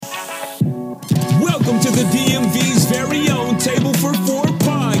the DMV's very own Table for Four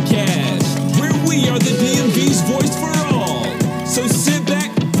podcast, where we are the DMV's voice for all. So sit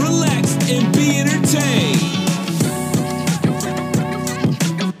back, relax, and be entertained.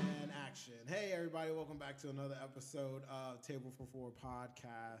 And action. Hey, everybody, welcome back to another episode of Table for Four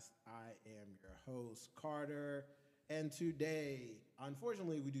podcast. I am your host, Carter, and today,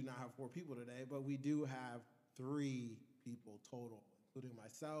 unfortunately, we do not have four people today, but we do have three people total, including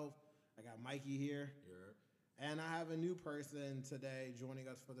myself. I got Mikey here. And I have a new person today joining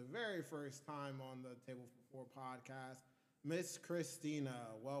us for the very first time on the Table for Four podcast, Miss Christina.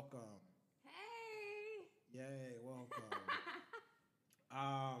 Welcome. Hey. Yay, welcome.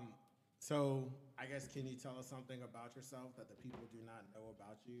 So I guess, can you tell us something about yourself that the people do not know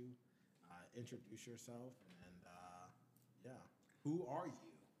about you? Introduce yourself, and who are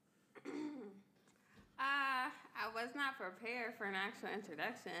you? I was not prepared for an actual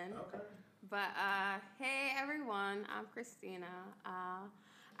introduction. Okay. But, hey, everyone. I'm Christina.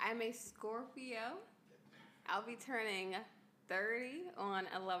 I'm a Scorpio. I'll be turning 30 on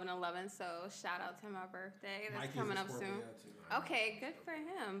 11/11, so shout out to my birthday. That's Mikey's coming a up Scorpio soon. too. Okay, good for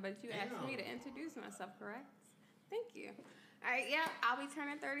him. But you asked me to introduce myself, correct? Thank you. All right, yeah, I'll be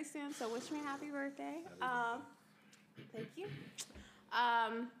turning 30 soon, so wish me a happy birthday. Thank you.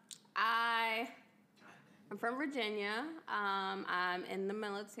 I'm from Virginia. I'm in the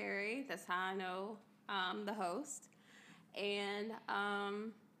military. That's how I know the host. And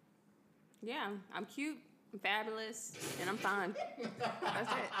yeah, I'm cute, I'm fabulous, and I'm fine.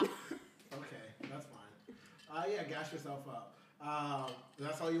 That's it. Okay, that's fine. Yeah, gas yourself up.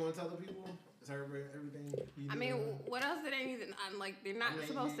 That's all you want to tell the people? Is everything you I need mean, to know? what else do they need? I'm like, they're not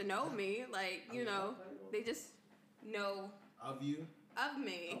supposed to know me. Like, you know, they just know Of you? of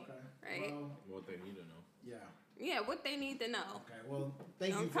me, Okay. right? Well, What they need to know. yeah. Yeah, what they need to know. Okay, well,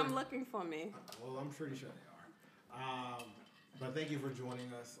 thank you Don't for... come looking for me. Well, I'm pretty sure they are. But thank you for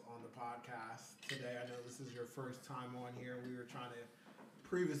joining us on the podcast today. I know this is your first time on here. We were trying to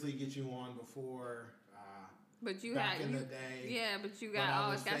previously get you on before... But you back had in you, the day. yeah. But you But got I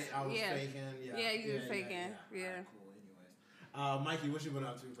oh, was, that's I was yeah. faking. Yeah, you were faking. Yeah. Alright, cool. Anyways, Mikey, what you been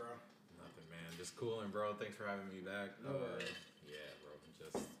up to, bro? Nothing, man. Just cooling, bro. Thanks for having me back. No worries. Yeah, bro.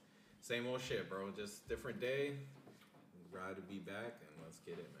 Just same old shit, bro. Just different day. Glad to be back, and let's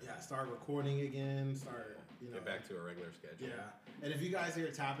get it, man. Yeah, start recording again. Get back to a regular schedule. Yeah, and if you guys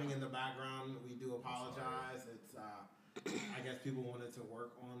hear tapping in the background, we do apologize. It's I guess people wanted to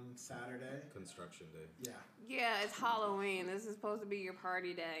work on Saturday. Construction day. Yeah. Yeah, it's Halloween. This is supposed to be your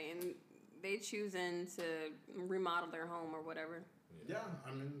party day, and they choosing to remodel their home or whatever. Yeah,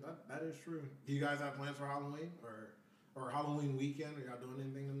 I mean that is true. Do you guys have plans for Halloween or Halloween weekend? Are y'all doing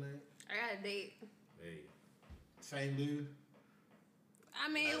anything tonight? I got a date. Hey. Same dude. I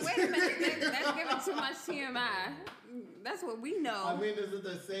mean, wait a minute. That's giving too much TMI. That's what we know. I mean, is it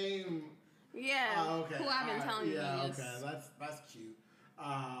the same? Yeah. Okay. Who I've been telling you. Yeah, is, okay. That's cute.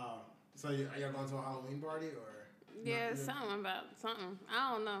 So are y'all going to a Halloween party or? Yeah, not? something about something.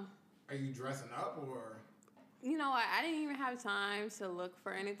 I don't know. Are you dressing up or? You know what? I didn't even have time to look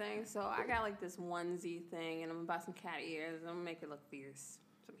for anything, so I got like this onesie thing, and I'm gonna buy some cat ears. I'm gonna make it look fierce.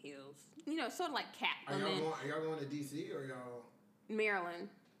 Some heels. You know, sort of like cat Are women. y'all going to DC or y'all? Maryland.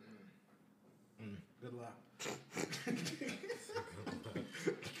 Good luck.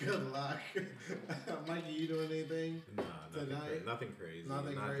 Good luck. Mikey, you doing anything? Nah, tonight? nothing crazy.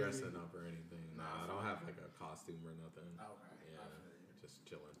 Nothing Not crazy? dressing up or anything. Nah, I don't have like a costume or nothing. Okay. Yeah, just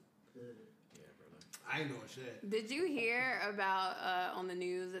chilling. Yeah, brother. I ain't doing shit. Did you hear about on the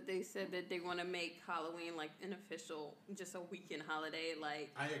news that they said that they want to make Halloween like an official, just a weekend holiday?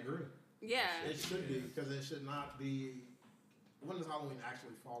 Like, I agree. yeah, It should be because it should not be. When does Halloween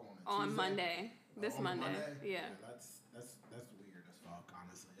actually fall on? on Tuesday? Monday, this On Monday. Yeah. That's weird as fuck.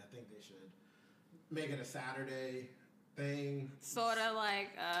 Honestly, I think they should make it a Saturday thing. Sort of like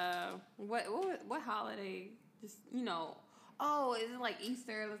what holiday? Just Oh, is it like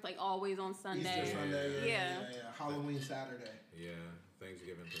Easter? It's like always on Sunday. Easter Sunday. Yeah. Halloween Saturday. Yeah,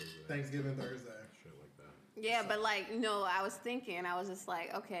 Thanksgiving Thursday. Thanksgiving Thursday. Shit like that. Yeah, but like, I was thinking, I was just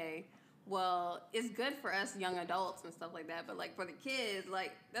like, okay, well, it's good for us young adults and stuff like that, but like for the kids,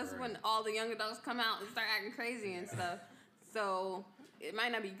 like that's when all the young adults come out and start acting crazy and stuff. So it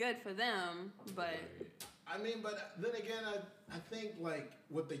might not be good for them, but I mean, but then again, I think like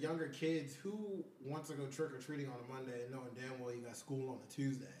with the younger kids, who wants to go trick or treating on a Monday and knowing damn well you got school on a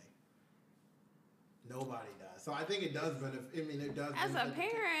Tuesday? Nobody does. So I think it does benefit. I mean, it does. as a benefit the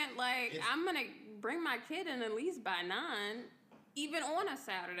kid. parent, like I'm gonna bring my kid in at least by 9, even on a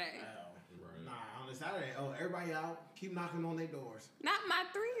Saturday. Oh, nah, on a Saturday. Oh, everybody out. Keep knocking on their doors. Not my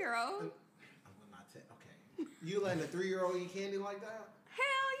 3-year-old. I'm gonna not take. Okay, You letting a 3-year-old eat candy like that?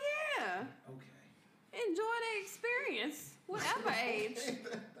 Hell yeah. Okay. Enjoy the experience, whatever age.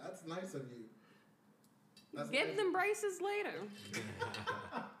 That's nice of you. Give nice. them braces later.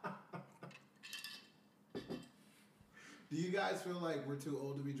 Do you guys feel like we're too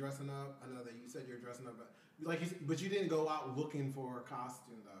old to be dressing up? I know that you said you're dressing up, but you didn't go out looking for a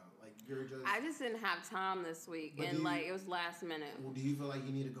costume though. Like you're just. I just didn't have time this week, But and do you- it was last minute. Well, do you feel like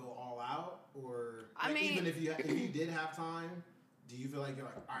you need to go all out, or I mean- even if you did have time, do you feel like you're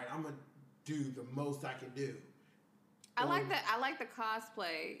like, all right, I'm gonna do the most I can do? I Or- like the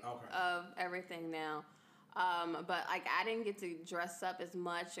cosplay Okay. of everything now. But like I didn't get to dress up as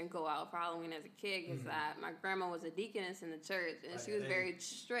much and go out for Halloween as a kid because my grandma was a deaconess in the church and she was very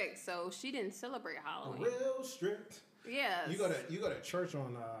strict, so she didn't celebrate Halloween. Real strict. Yes. You go to church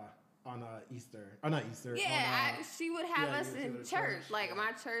on Easter. Oh, not Easter. Yeah, she would have yeah, us you would in go to church. church, Like yeah.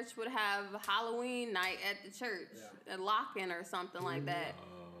 my church would have Halloween night at the church, a lock-in or something like that.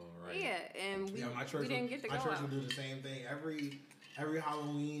 Oh, right. Yeah, and we, my church we didn't get to go my church out. would do the same thing every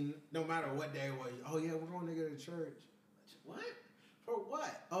Halloween, no matter what day it was. Oh yeah, we're going to go to church. What? For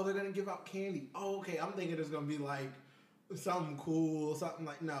what? Oh, they're gonna give out candy. Oh, okay. I'm thinking it's gonna be like something cool, something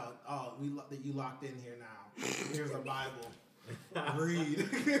like no. Oh, you locked in here now. Here's the Bible. Read.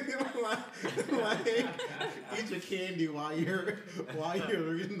 like eat your candy while you're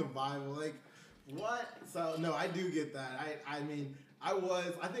reading the Bible. Like what? So no, I do get that. I mean I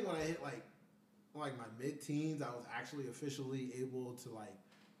think when I hit like my mid-teens, I was actually officially able to like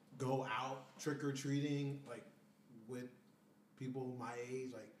go out trick-or-treating like with people my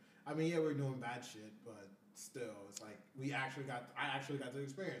age. Like I mean, yeah, we're doing bad shit, but still, it's like I actually got to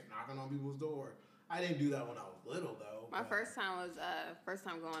experience knocking on people's door. I didn't do that when I was little though. My first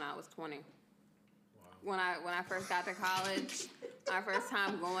time going out was 20. Wow. When I first got to college, my first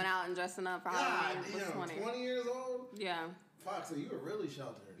time going out and dressing up for Halloween was 20. 20 years old? Yeah. Fuck, so you were really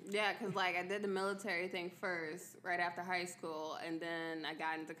sheltered. Yeah, because like I did the military thing first, right after high school, and then I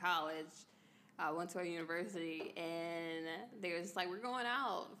got into college. I went to a university, and they were just like, "We're going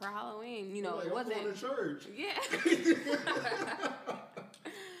out for Halloween." You know, like, it wasn't. I'm going to church. Yeah.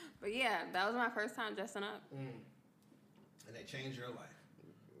 But yeah, that was my first time dressing up. And they changed your life.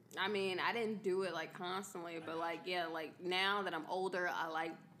 I mean, I didn't do it like constantly, but like yeah, like now that I'm older, I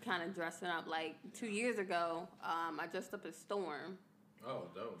like kind of dressing up. Like 2 years ago, I dressed up as Storm. Oh,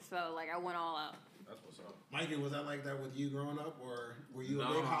 dope. So like I went all out. That's what's up. Mikey, was that like that with you growing up, or were you a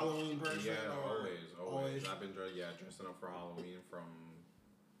big Halloween person? Yeah, or always. I've been dressing up for Halloween from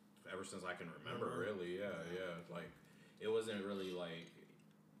ever since I can remember. Really, yeah. Like it wasn't really like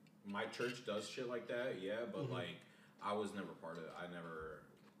my church does shit like that, but like I was never part of it. I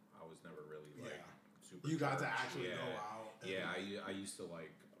was never really like super. You got to church. actually go out. I used to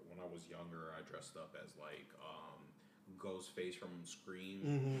like when I was younger. I dressed up as like Ghostface from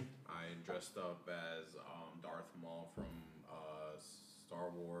Scream. I dressed up as Darth Maul from Star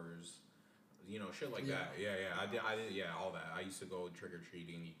Wars. You know, shit like that. Yeah. I did. All that. I used to go trick or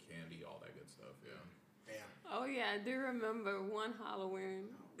treating, eat candy, all that good stuff. Yeah. Damn. Oh yeah, I do remember one Halloween.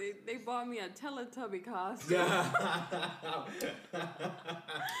 They bought me a Teletubby costume.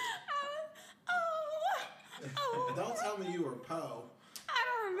 Don't tell me you were Poe. I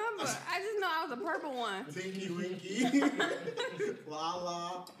don't remember. I just know I was a purple one. Tinky Winky.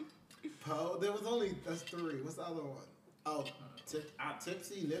 Lala. Poe. There was that's 3. What's the other one? Oh,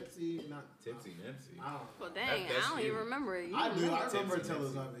 Tipsy, Nipsey, not Tipsy Nipsey. I don't know. Well, dang, That's I don't you. even remember it. You I do. I remember? remember Tipsy,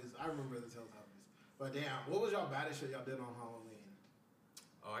 Nipsey. Teletubbies. I remember the Teletubbies. But damn, what was y'all baddest shit y'all did on Halloween?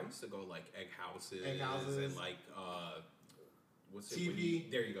 Oh, I used to go like egg houses. And like what's it? TP.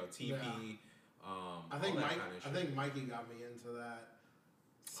 There you go, TP. Yeah. I think Mikey got me into that.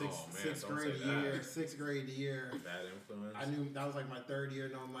 Sixth grade year. Bad influence. I knew that was like my 3rd year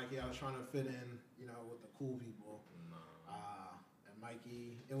knowing Mikey. I was trying to fit in, with the cool people. No. And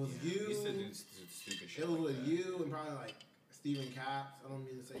Mikey, it was you. You used to do stupid shit. It was like with that. you and probably like Stephen Caps. I don't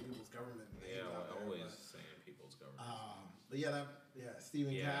mean to say people's government names. Yeah, out there, always but, saying people's government. but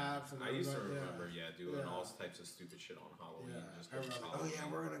Stephen Caps. And I used to everybody, remember, doing all types of stupid shit on Halloween. Yeah. Just Everybody,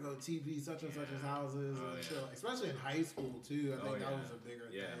 we're gonna go TP such and such's houses and chill. Especially in high school too. I think that was a bigger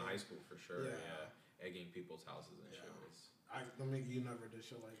thing. Yeah, in high school for sure. Yeah. Yeah, egging people's houses and shit was. You never did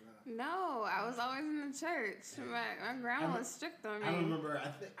shit like that. No, I was always in the church. My grandma was strict on me. I remember. I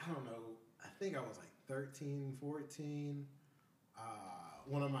think I was like 13, 14.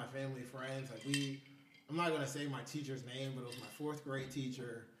 One of my family friends, I'm not gonna say my teacher's name, but it was my 4th grade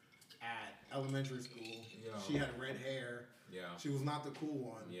teacher at elementary school. Yeah. She had red hair. Yeah. She was not the cool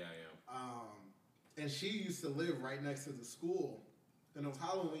one. Yeah. And she used to live right next to the school. And it was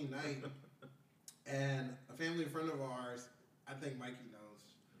Halloween night. And a family friend of ours, I think Mikey knows,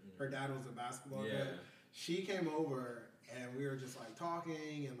 her dad was a basketball coach. She came over and we were just like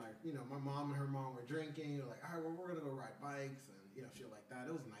talking and like, you know, my mom and her mom were drinking. We're like, all right, well, we're going to go ride bikes and, you know, shit like that.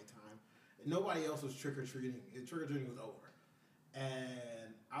 It was nighttime. And nobody else was trick-or-treating. Trick-or-treating was over.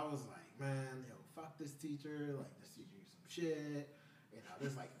 And I was like, man, yo, fuck this teacher. Like, this teacher is some shit. You know,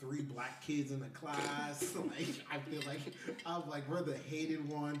 there's like 3 black kids in the class. Like, I feel like I'm like, we're the hated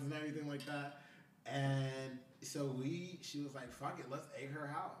ones and everything like that. And so she was like, fuck it, let's egg her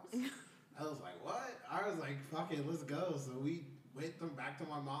house. I was like, what? I was like, fuck it, let's go. So we went back to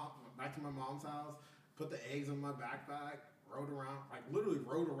my mom's house, put the eggs in my backpack, rode around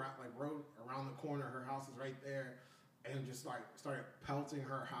the corner. Her house is right there. And just started pelting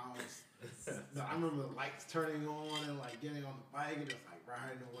her house. I remember the lights turning on and like getting on the bike and just like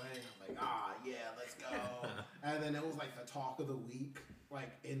riding away. And I'm like, yeah, let's go. And then it was like the talk of the week,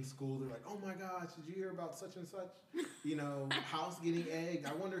 like in school. They're like, oh my gosh, did you hear about such and such? You know, house getting egged.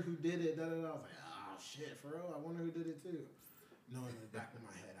 I wonder who did it. Da, da, da. I was like, oh shit, for real? I wonder who did it too. Knowing in the back of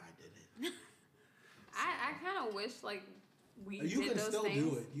my head, I did it. I kind of wish like we you did can those still things.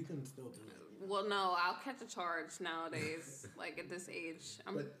 do it. You can still do it. Well, no, I'll catch a charge nowadays. Like at this age,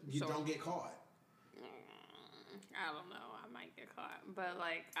 But you don't get caught. I don't know. I might get caught, but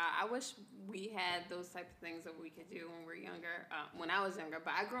like I wish we had those type of things that we could do when we were younger. When I was younger,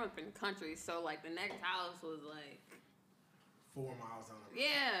 but I grew up in the country, so like the next house was like 4 miles down the road.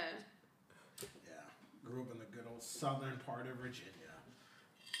 Yeah. Grew up in the good old southern part of Virginia.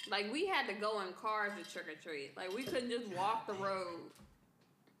 Like we had to go in cars to trick or treat. Like we couldn't just walk the road.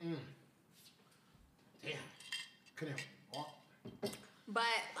 Damn. Couldn't even walk.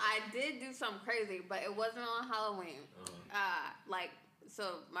 But I did do something crazy, but it wasn't on Halloween.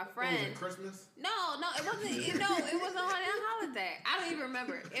 So my friend. Was it Christmas? No, it wasn't. It wasn't on a holiday. I don't even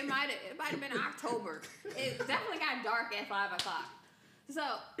remember. It might have been October. It definitely got dark at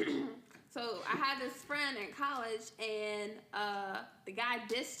 5:00. So I had this friend in college, and the guy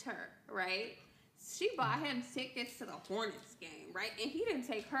dissed her, right? She bought him tickets to the Hornets game, right? And he didn't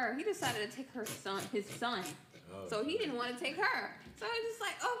take her. He decided to take his son. Oh, so he didn't want to take her. So I was just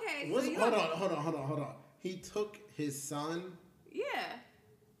like, okay. Hold on. He took his son? Yeah.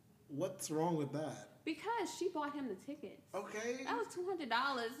 What's wrong with that? Because she bought him the tickets. Okay. That was $200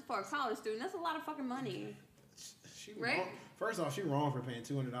 for a college student. That's a lot of fucking money. Right? Wrong. First off, she wrong for paying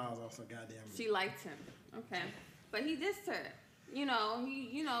 $200 off some goddamn. She liked him. Okay. But he dissed her. He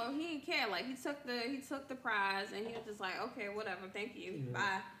didn't care. Like he took the prize and he was just like, okay, whatever, thank you,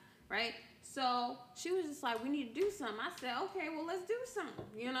 bye, right? So she was just like, we need to do something. I said, okay, well let's do something,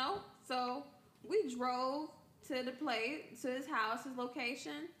 So we drove to his house, his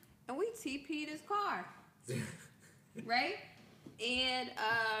location, and we TP'd his car, right? And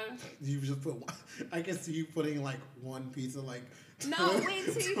you just put. I can see you putting like one piece of like. No, we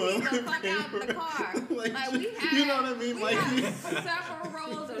TP'd the fuck out of the car. Like we had, you know what I mean? We had several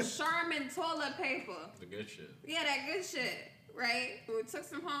rolls of Charmin toilet paper. The good shit. Yeah, that good shit, right? We took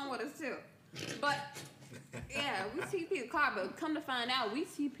some home with us too. But yeah, we TP'd the car, but come to find out, we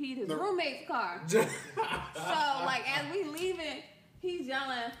TP'd his roommate's car. So like as we leaving, he's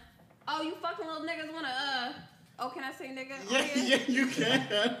yelling, "Oh, you fucking little niggas wanna Oh, can I say nigga? Yeah, you can.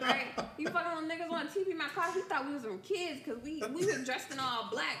 Right? You fucking little niggas want to TP my car. He thought we was some kids because we were dressed in all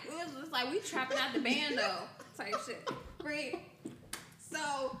black. It was just like we trapping out the bando type shit. Right?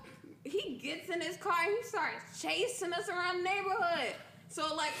 So he gets in his car and he starts chasing us around the neighborhood.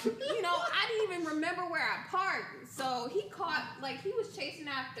 So like, I didn't even remember where I parked. So he was chasing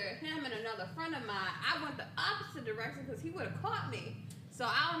after him and another friend of mine. I went the opposite direction because he would have caught me. So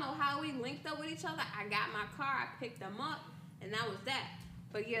I don't know how we linked up with each other. I got my car, I picked them up, and that was that.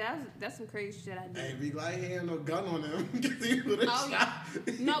 But yeah, that's some crazy shit I did. Hey, be glad he had no gun on him because he would have shot.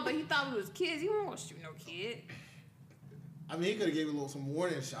 Yeah. No, but he thought we was kids. He won't want to shoot no kid. I mean, he could have gave you some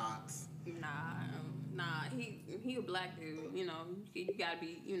warning shots. Nah. He a black dude. You gotta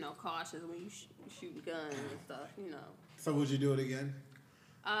be cautious when you shoot guns and stuff. So would you do it again?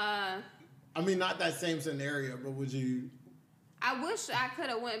 I mean, not that same scenario, but would you? I wish I could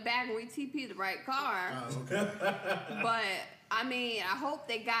have went back and we TP'd the right car. Oh, okay. But I mean, I hope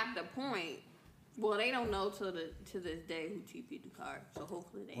they got the point. Well, they don't know to this day who TP'd the car, so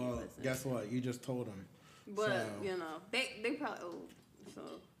hopefully they ain't listen. Guess what? You just told them. But they probably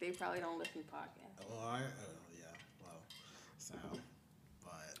so they probably don't listen to podcasts.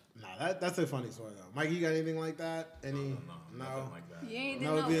 That's a funny story though. Mike, you got anything like that? No, nothing like that. You ain't did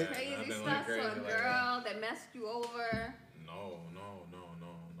no crazy stuff to a girl that messed you over. No,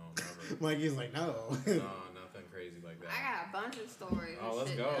 never. Mikey's like, no. No, nothing crazy like that. got a bunch of stories. Oh, let's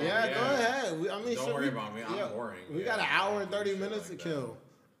shit go. that- Yeah, go ahead. Don't worry about me. I'm boring. We got an hour and 30 minutes to kill.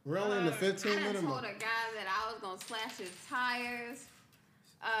 We're only in the 15 I done minute told mark. a guy that I was gonna slash his tires.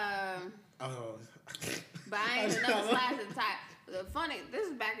 Oh. But I ain't never slashed his tire. This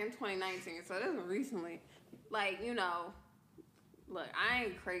is back in 2019, so this is recently. Like, you know, look, I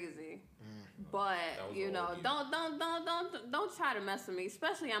ain't crazy. But you know, don't try to mess with me.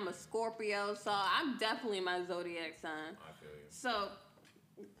 Especially I'm a Scorpio, so I'm definitely my zodiac sign. I feel you. So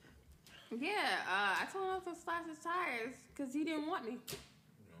yeah, I told him to slash his tires because he didn't want me.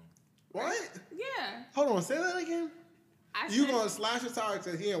 What? Yeah. Hold on, say that again. You said- gonna slash his tire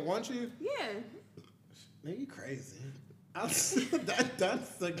because he didn't want you? Yeah. Man, you crazy. That's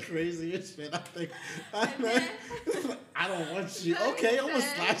the craziest shit I think. I don't want you. So Okay, he I'm gonna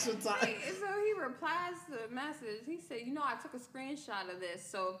said- slash your tire. Like, so he replies to the message. He said, you know, I took a screenshot of this.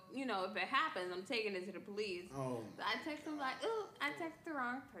 So, you know, if it happens, I'm taking it to the police. Oh. So I text him like, ooh, I texted the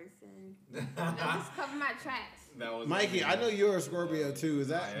wrong person. I just cover my tracks. That was Mikey, I know you're a Scorpio too. Is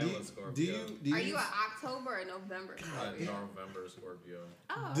that? I am a Scorpio. Are you an October or November? November Scorpio.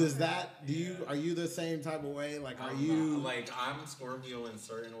 Oh, Does okay. that? Do you? Are you the same type of way? Like, are I'm you? not- like I'm Scorpio in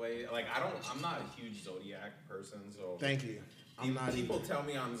certain way. Like I'm not a huge zodiac person, so Thank you. I'm not people even. tell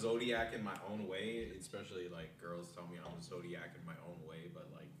me I'm zodiac in my own way, especially like girls tell me I'm zodiac in my own way, but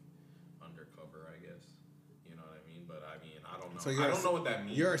like undercover, I guess. You know what I mean? But I mean, I don't know. So I don't know what that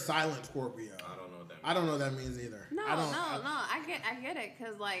means. You're a silent Scorpio. I don't know what that means. I don't know what that means either. No, I don't, I get it,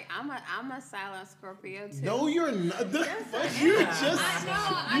 cause like I'm a silent Scorpio too. No, you're not. The Yes, fuck? I You're am. just.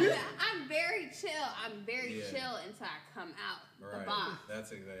 I know. I'm very chill. I'm very Yeah. chill until I come out the Right. box.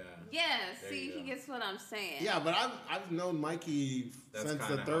 That's exactly. Yeah, There see, you he go. gets what I'm saying. Yeah, but I've known Mikey That's since the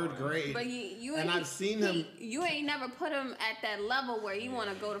kinda third how I am. grade. But you And ain't- I've seen him- You ain't never put him at that level where you want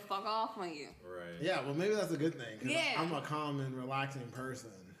to go to fuck off on you. Right. Yeah, well, maybe that's a good thing. 'Cause Yeah. I'm a calm and relaxing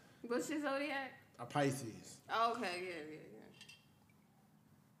person. What's your zodiac? A Pisces. Oh, okay, yeah.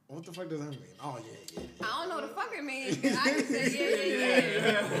 What the fuck does that mean? Oh, yeah. I don't know what the fuck it means. I just say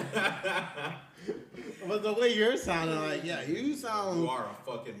yeah. But the way you're sounding, like, yeah, you sound. You are a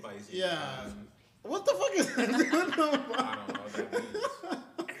fucking Pisces. Yeah. man. What the fuck is that? I don't know what that means. I don't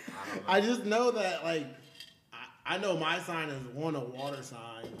know. I just know that, like, I know my sign is a water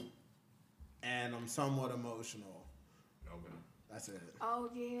sign, and I'm somewhat emotional. Okay. That's it. Oh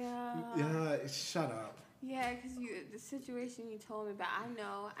yeah. Yeah, shut up. Yeah, because the situation you told me about, I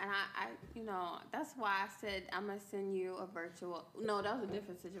know, and I, you know, that's why I said I'm gonna send you a virtual. No, that was a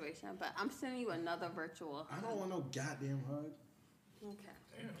different situation, but I'm sending you another virtual. I don't want no goddamn hug. Okay.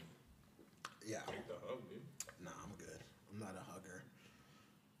 Damn. Yeah. Take the hug, dude. Nah, I'm good. I'm not a hugger.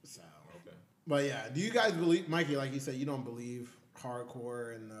 So. Okay. But yeah, do you guys believe, Mikey? Like you said, you don't believe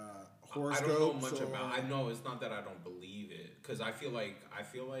hardcore and horoscopes. I don't know much or- about. I know it's not that I don't believe it, because I feel like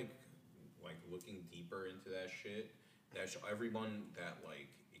looking deeper into that shit. Everyone that like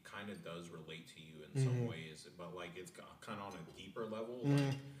it kind of does relate to you in some ways, but like it's kind of on a deeper level.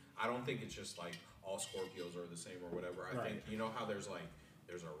 Like I don't think it's just like all Scorpios are the same or whatever. I think you know how there's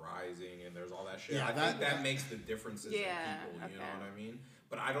a rising and there's all that shit. Yeah, I think that makes the differences Yeah, in people. You know okay. what I mean?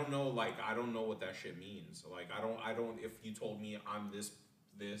 But I don't know. Like I don't know what that shit means. Like I don't. If you told me I'm this.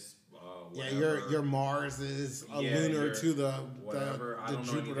 Yeah, Whatever, your Mars is a Yeah, lunar your- to the whatever. I don't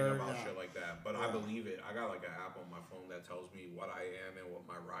know Jupiter. anything about Yeah. shit like that, but I believe it. I got like an app on my phone that tells me what I am and what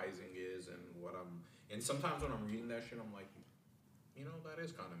my rising is and what I'm. And sometimes when I'm reading that shit, I'm like, you know, that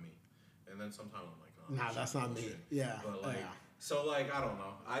is kind of me. And then sometimes I'm like, oh, Nah, that's not me. bullshit. Yeah, But like, yeah. so like, I don't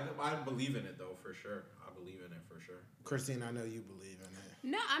know. I believe in it though for sure. I believe in it for sure. Christine, I know you believe in it.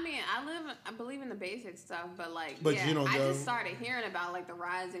 No, I mean I believe in the basic stuff, but like But yeah, you don't I go- just started hearing about like the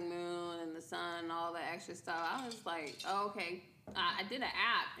rising moon and the sun and all that extra stuff. I was like, oh, okay. I did an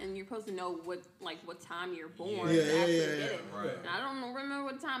app, and you're supposed to know what time you're born Yeah. to Yeah, actually yeah, get yeah. it. Right. And I don't remember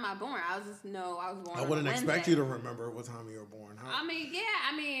what time I born. I was just know I was born. I on wouldn't a expect Wednesday. you to remember what time you were born. Huh? I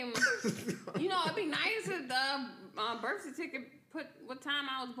mean, you know, it'd be nice if the birth certificate put what time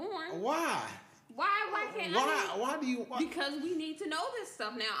I was born. Why? Why can't I? Why do you? Why? Because we need to know this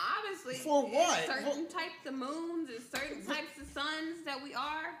stuff now. Obviously, For what? Certain types of moons and certain types of suns that we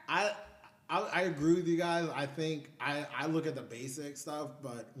are. I agree with you guys. I think I look at the basic stuff,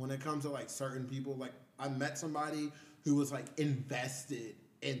 but when it comes to like certain people, like I met somebody who was like invested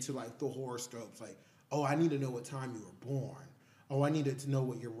into like the horoscopes. Like, oh, I need to know what time you were born. Oh, I needed to know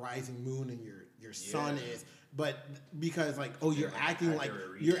what your rising moon and your sun Yeah. is. But because like, oh, you're like acting like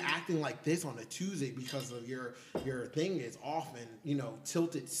accurate you're reading. acting like this on a Tuesday because of your thing is often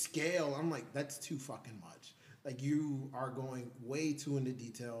tilted scale. I'm like, that's too fucking much. Like you are going way too into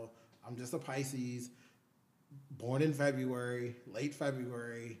detail. I'm just a Pisces, born in February, late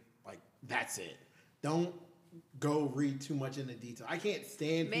February. Like, that's it. Don't go read too much into detail. I can't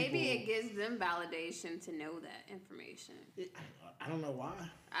stand Maybe people. it gives them validation to know that information. I don't know why.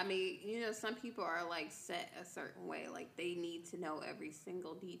 I mean, you know, some people are like set a certain way. Like they need to know every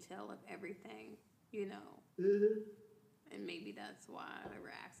single detail of everything, you know. Mm-hmm. And maybe that's why they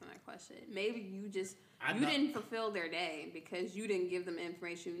were asking that question. Maybe you I know. didn't fulfill their day because you didn't give them the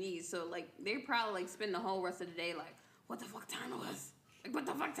information you need. So like they probably like spend the whole rest of the day like, what the fuck time it was? Like what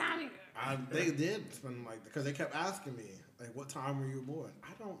the fuck time it was? They did spend like, because they kept asking me like, what time were you born?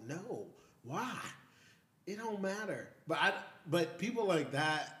 I don't know why. It don't matter. But people like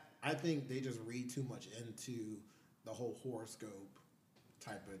that, I think they just read too much into the whole horoscope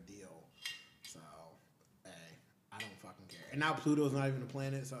type of deal. So, hey, I don't fucking care. And now Pluto's not even a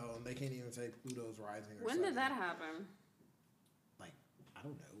planet, so they can't even say Pluto's rising or When something. did that happen? Like, I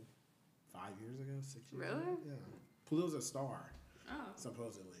don't know, 5 years ago, 6 years Really? ago? Yeah. Pluto's a star, Oh,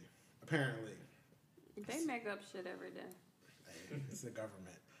 supposedly. Apparently. they make up shit every day. Hey, it's the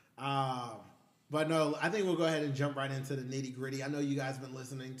government. But no, I think we'll go ahead and jump right into the nitty gritty. I know you guys have been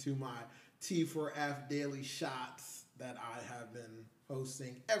listening to my T4F Daily Shots that I have been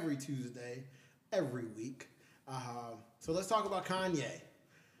hosting every Tuesday, every week. So let's talk about Kanye.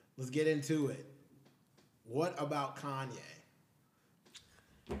 Let's get into it. What about Kanye?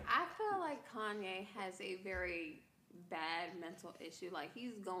 I feel like Kanye has a very bad mental issue. Like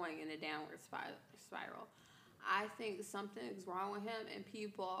he's going in a downward spiral. I think something's wrong with him, and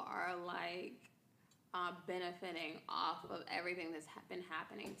people are like benefiting off of everything that's been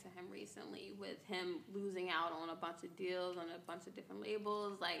happening to him recently, with him losing out on a bunch of deals on a bunch of different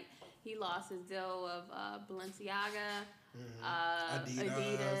labels. Like he lost his deal of Balenciaga,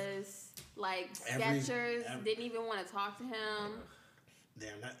 Adidas, like Skechers didn't even want to talk to him.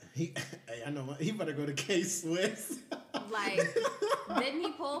 Damn, I know he better go to K-Swiss. Like, didn't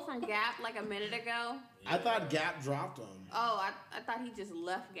he pull from Gap like a minute ago? I thought Gap dropped him. Oh, I thought he just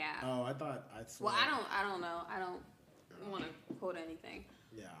left Gap. Oh, I swear. Well, I don't know. I don't want to quote anything.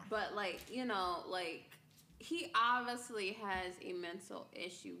 Yeah. But like, you know, like he obviously has a mental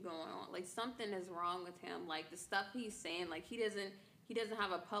issue going on. Like something is wrong with him. Like the stuff he's saying, like he doesn't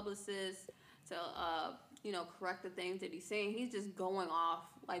have a publicist to you know, correct the things that he's saying. He's just going off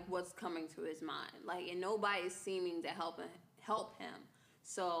like what's coming to his mind. Like, and nobody's seeming to help him.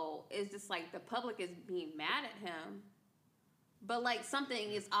 So it's just like the public is being mad at him. But like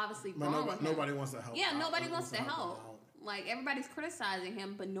something is obviously wrong with him. Nobody wants to help. Yeah, nobody wants to help. Like everybody's criticizing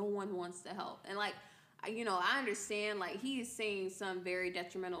him, but no one wants to help. And like, you know, I understand like he's saying some very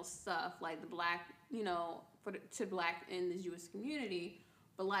detrimental stuff, like the black, you know, to black in the Jewish community.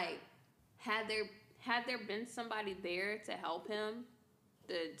 But like, had there been somebody there to help him,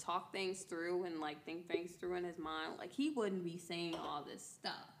 to talk things through and like think things through in his mind, like he wouldn't be saying all this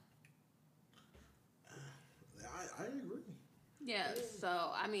stuff. I agree. Yeah.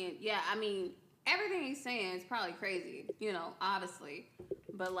 So I mean, everything he's saying is probably crazy, you know, obviously,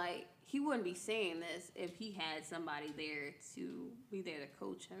 but like he wouldn't be saying this if he had somebody there to be there to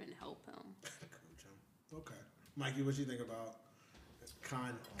coach him and help him. Coach him. Okay, Mikey, what you think about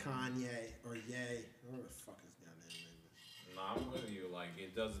Kanye or Ye? Whatever the fuck his goddamn name is. No, I'm with you. Like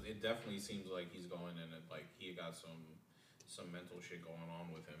it definitely seems like he's going in it. Like he got some mental shit going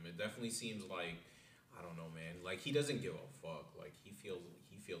on with him. It definitely seems like, I don't know, man. Like he doesn't give a fuck. Like he feels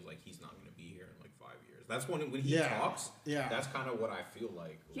like he's not gonna be here in like 5 years. That's when he talks. Yeah. That's kind of what I feel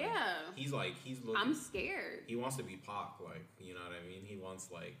like. Yeah. He's looking. I'm scared. He wants to be Pac. Like, you know what I mean? He wants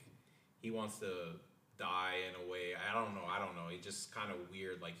to die in a way. I don't know. It's just kind of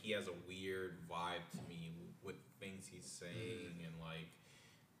weird. Like he has a weird vibe to me with things he's saying and like.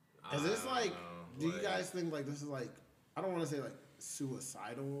 Is this like? Do you guys think like this is like? I don't want to say like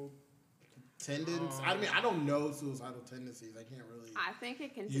suicidal tendencies. I mean, I don't know suicidal tendencies. I can't really. I think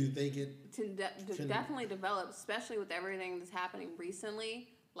it can. You think it? Definitely develop, especially with everything that's happening recently.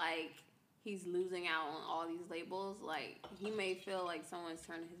 Like he's losing out on all these labels. Like he may feel like someone's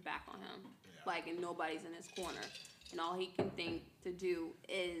turning his back on him. Like, and nobody's in his corner. And all he can think to do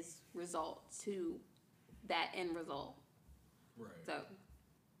is result to that end result. Right. So.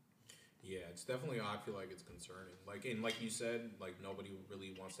 Yeah, it's definitely, I feel like it's concerning. Like, and like you said, like nobody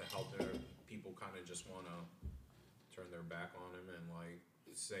really wants to help him. People kind of just want to turn their back on him and like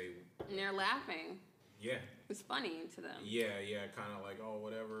say. And they're laughing. Yeah. It's funny to them. Yeah, kind of like, oh,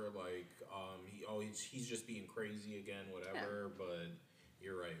 whatever. Like, he's just being crazy again, whatever. Yeah. But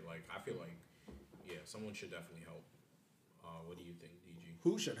you're right. Like, I feel like. Yeah, someone should definitely help. What do you think, DG?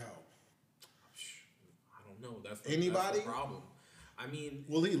 Who should help? I don't know. That's anybody. the problem. I mean,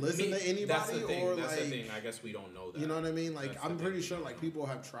 will he listen to anybody? That's the thing. Or that's like, the thing. I guess we don't know that. You know what I mean? Like, That's I'm the pretty thing, sure we like don't know. people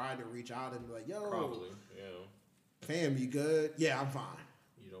have tried to reach out and be like, "Yo, Probably, yeah. fam, you good? Yeah, I'm fine."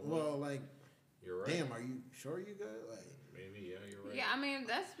 You know what? Well, like, You're right. damn, are you sure you good? Like, Maybe, yeah, you're right. Yeah, I mean,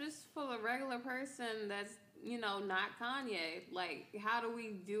 that's just for a regular person that's, not Kanye. Like, how do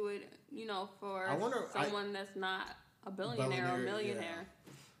we do it, for someone that's not a billionaire or millionaire?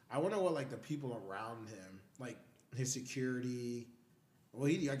 Yeah. I wonder what like the people around him, like his security. Well,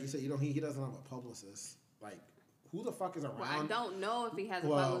 like you said, he doesn't have a publicist. Like, who the fuck is around? Well, I don't know if he has a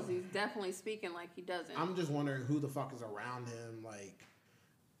publicist. He's definitely speaking like he doesn't. I'm just wondering who the fuck is around him, like,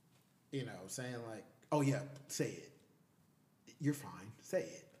 saying like, "Oh yeah, say it. You're fine. Say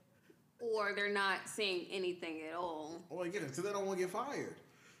it." Or they're not saying anything at all. Well, again, because they don't want to get fired,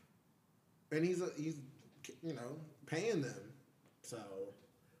 and he's paying them. So,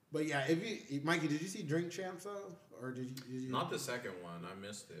 but yeah, Mikey, did you see Drink Champs though, or did you? Not the second one. I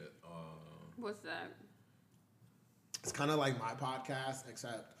missed it. What's that? It's kind of like my podcast,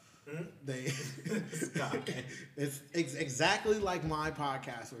 except they. it's exactly like my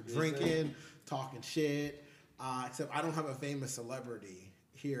podcast. We're drinking, talking shit, except I don't have a famous celebrity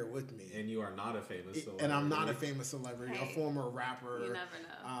here with me. And you are not a famous celebrity. And I'm not a famous celebrity, a former rapper. You never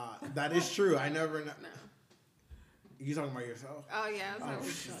know. That is true. I never know. No. You talking about yourself? Oh, yeah.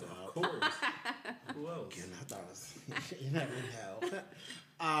 Shut up. Of course. Who else? Again, I thought it was, you never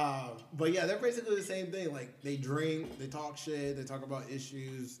know. But yeah, they're basically the same thing. Like, they drink, they talk shit, they talk about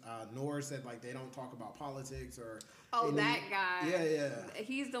issues. Nora said, like, they don't talk about politics or... that guy. Yeah.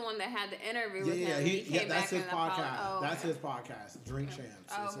 He's the one that had the interview with him. He came that's back his podcast. Oh, okay. That's his podcast, Drink Champs.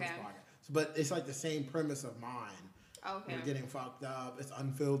 It's his podcast. But it's like the same premise of mine. Okay. We're getting fucked up. It's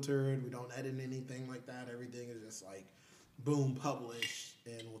unfiltered. We don't edit anything like that. Everything is just like, boom, published,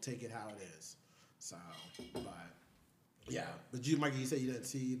 and we'll take it how it is. So, but yeah. But you, Mikey, you said you didn't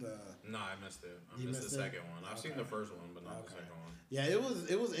see the. No, I missed it. I missed the second one. I've seen the first one, but not the second one. Yeah, it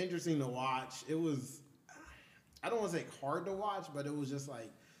was interesting to watch. It was, I don't want to say hard to watch, but it was just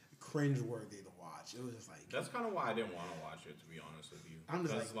like cringeworthy to watch. It was just like. That's kind of why I didn't want to watch it, to be honest with you. I'm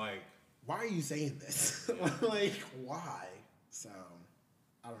just like, why are you saying this? Like, why? So,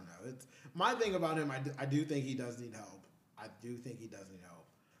 I don't know. It's my thing about him. I do think he does need help. I do think he does need help.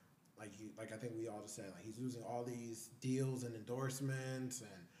 Like I think we all just said, like, he's losing all these deals and endorsements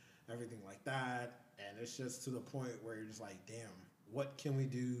and everything like that, and it's just to the point where you're just like, damn, what can we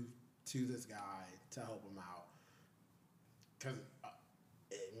do to this guy to help him out? Because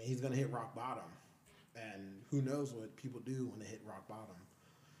he's gonna hit rock bottom, and who knows what people do when they hit rock bottom.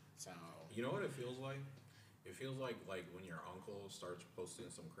 So you know what it feels like? It feels like when your uncle starts posting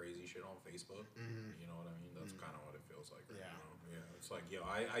some crazy shit on Facebook. Mm-hmm. You know what I mean? That's kind of what it feels like right now. Yeah, it's like, yo,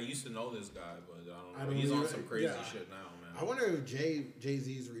 I used to know this guy, but I don't know. He's on some crazy shit now, man. I wonder if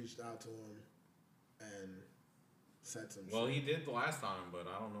Jay-Z's reached out to him and said some shit. Well, he did the last time, but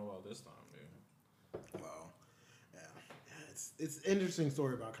I don't know about this time, dude. Well, yeah. It's an interesting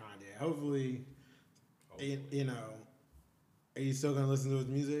story about Kanye. Hopefully. Are you still going to listen to his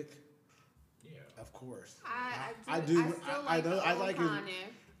music? Of course. I do. I like Kanye.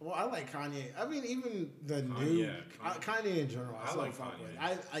 Well, I like Kanye. I mean, even the new Kanye in general. I like fuck with.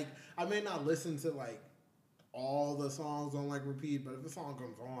 I may not listen to like all the songs on like repeat, but if the song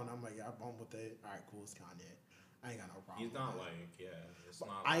comes on, I'm like, yeah, I bump with it. All right, cool, it's Kanye. I ain't got no problem. He's not it's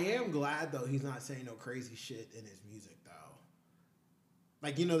not. I am glad though he's not saying no crazy shit in his music though.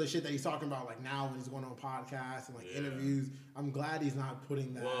 Like, the shit that he's talking about, like, now when he's going on podcasts and, like, interviews. I'm glad he's not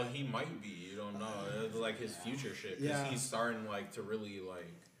putting that. Well, he might be. You don't know. It's, like, his future shit. Because he's starting, like, to really,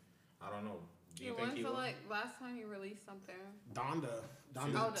 like, I don't know. Do you think he will? Like, last time he released something? Donda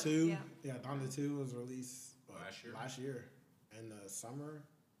 2. Yeah, Donda 2 was released last year. In the summer.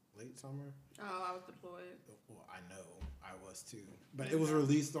 Late summer. Oh, I was deployed. Well, I know. I was, too. But it was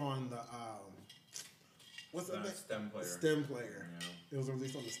released on the... what's the name? Stem Player. Stem Player. Yeah. It was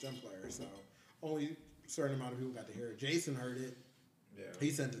released on the Stem Player, so only a certain amount of people got to hear it. Jason heard it. Yeah.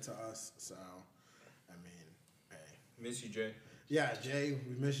 He sent it to us, so, I mean, hey. Miss you, Jay. Yeah, Jay,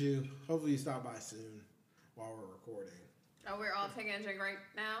 we miss you. Hopefully you stop by soon while we're recording. Oh, we're all taking a drink right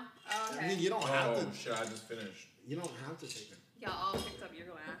now? Oh, okay. I mean, you don't have to. Oh, shit, I just finished. You don't have to take it. Y'all all picked up your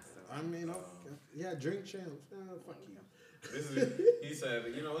glass. So. I mean, yeah, Drink Champs. Fuck you. He said,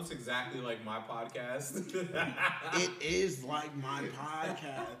 it's exactly like my podcast. It is like my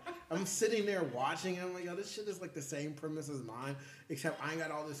podcast. I'm sitting there watching it. I'm like, yo, this shit is like the same premise as mine, except I ain't got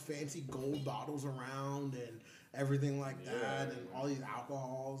all this fancy gold bottles around and everything like that, and all these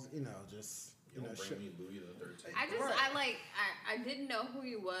alcohols. You don't bring me Louis the 13th. I didn't know who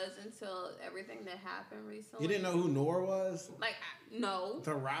he was until everything that happened recently. You didn't know who Nor was? No.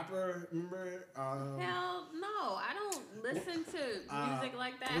 The rapper, remember? Hell no, I don't listen to music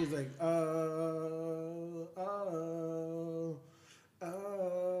like that. He's like,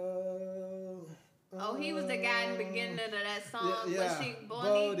 Oh, he was the guy in the beginning of that song. Yeah. Was she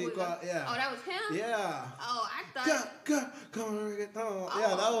Bonnie? Yeah. Oh, that was him? Yeah. Oh, I thought. Come on, get on.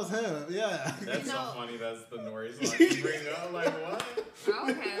 Yeah, that was him. Yeah. That's so funny. That's the Nori song you bring up. Like, what?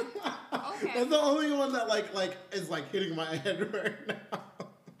 Okay. That's the only one that is hitting my head right now.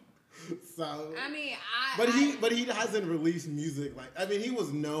 So. I mean, But he hasn't released music he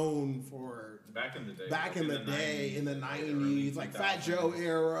was known for back in the day. In the 90s, like Fat Joe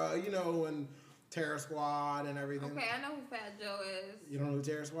era, and Terror Squad and everything. Okay, I know who Fat Joe is. You don't know who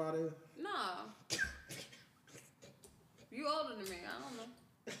Terror Squad is? No. You older than me. I don't know.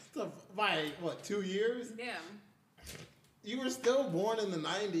 So, by what, 2 years? Yeah. You were still born in the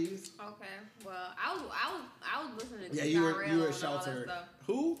 90s. Okay. Well, I was listening to TRL. Yeah, you were sheltered.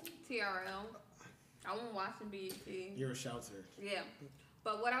 Who? TRL. I wasn't watching BET. You were sheltered. Yeah.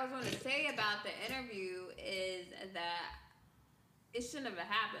 But what I was going to say about the interview is that it shouldn't have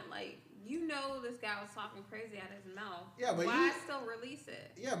happened. This guy was talking crazy out of his mouth. Yeah, but why still release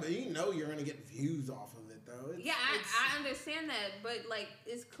it? Yeah, but you're going to get views off of it, though. I understand that, but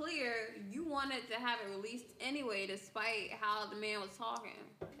it's clear you wanted to have it released anyway, despite how the man was talking.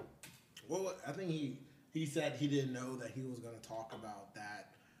 Well, I think he said he didn't know that he was going to talk about that.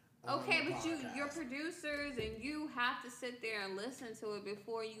 Okay, but you're producers and you have to sit there and listen to it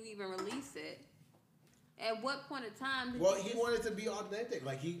before you even release it. At what point in time? He wanted to be authentic.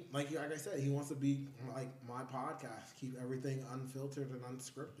 Like I said, he wants to be like my podcast. Keep everything unfiltered and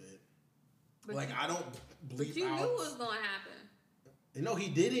unscripted. I don't bleep out. But you knew what was going to happen. No, he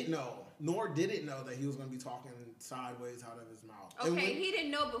didn't know. Nor didn't know that he was going to be talking sideways out of his mouth. Okay, he didn't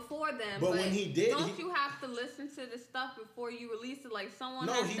know before then. But when he did, don't you have to listen to the stuff before you release it? Like someone.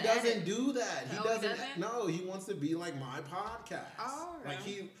 No, he doesn't do that. He doesn't. No, he wants to be like my podcast. Oh,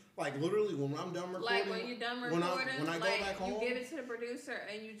 right. Literally when I'm done recording. Like when you're done recording, when I go back home, you give it to the producer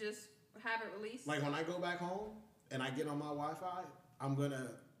and you just have it released. Like when I go back home and I get on my Wi-Fi, I'm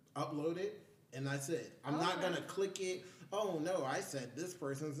gonna upload it and that's it. I'm not gonna click it. Oh no, I said this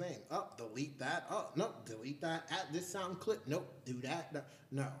person's name. Oh, delete that. Oh no, delete that. Add this sound clip. Nope, do that.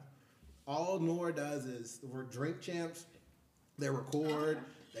 No. All Nor does is we're drink champs. They record.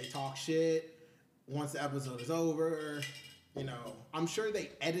 They talk shit. Once the episode is over, I'm sure they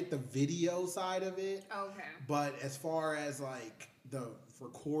edit the video side of it. Okay. But as far as the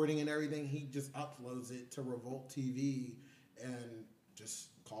recording and everything, he just uploads it to Revolt TV and just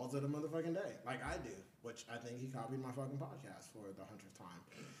calls it a motherfucking day, like I do. Which I think he copied my fucking podcast for the 100th time.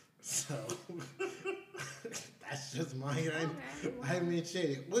 So that's just my. I mean,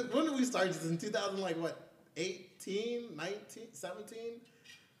 shit. When did we start this? In 18, 19, 17?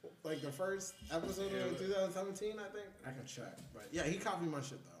 Like the first episode of 2017, I think. I can check, but yeah, he copied my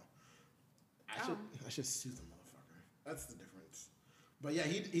shit though. I should sue the motherfucker. That's the difference. But yeah,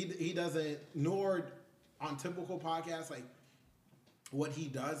 he doesn't. Nor on typical podcasts what he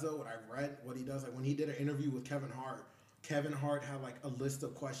does though, what I've read, what he does, when he did an interview with Kevin Hart had a list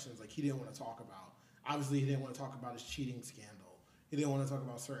of questions he didn't want to talk about. Obviously, he didn't want to talk about his cheating scandal. He didn't want to talk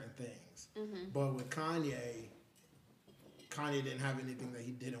about certain things. Mm-hmm. But with Kanye didn't have anything that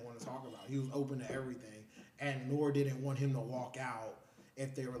he didn't want to talk about. He was open to everything, and Nor didn't want him to walk out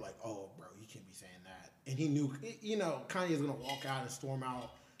if they were like, "Oh, bro, you can't be saying that." And he knew, Kanye's gonna walk out and storm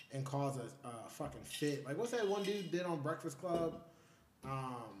out and cause a fucking fit. What's that one dude did on Breakfast Club?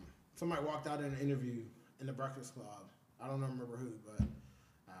 Somebody walked out in an interview in the Breakfast Club. I don't remember who, but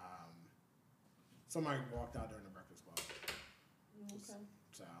somebody walked out during the Breakfast Club. Okay.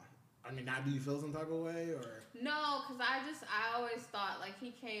 So, now do you feel some type of way or? No, because I always thought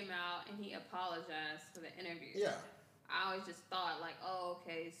he came out and he apologized for the interview. Yeah. I always just thought oh,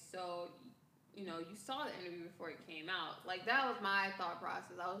 okay, so you saw the interview before it came out. That was my thought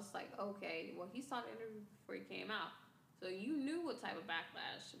process. I was okay, well, he saw the interview before he came out. So you knew what type of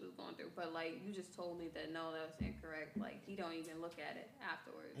backlash it was going through, but you just told me that no, that was incorrect. He don't even look at it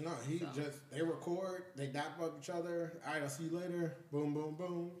afterwards. No, they record, they dap up each other. All right, I'll see you later. Boom, boom,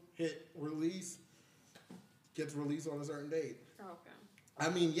 boom. Hit release. Gets released on a certain date. Okay.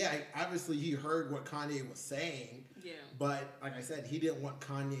 Obviously he heard what Kanye was saying. Yeah. But like I said, he didn't want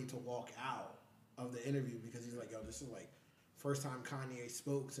Kanye to walk out of the interview because he's like, yo, this is first time Kanye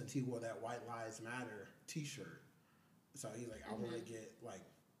spoke since he wore that White Lives Matter t-shirt. So he's like, I want to get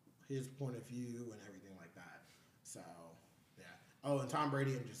his point of view and everything like that. So yeah. Oh, and Tom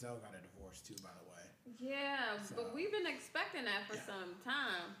Brady and Giselle got a divorce. divorced too, by the way. Yeah, So- but we've been expecting that for some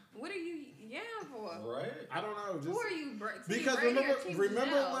time. What are you yelling for? Right? I don't know. Just, Who are you? because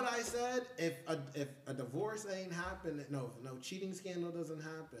remember what I said? If a divorce ain't happening, no cheating scandal doesn't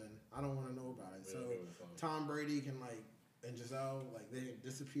happen, I don't want to know about it. So Tom Brady can and Giselle they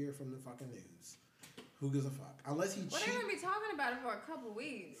disappear from the fucking news. Who gives a fuck? Unless he Well, they're gonna be talking about it for a couple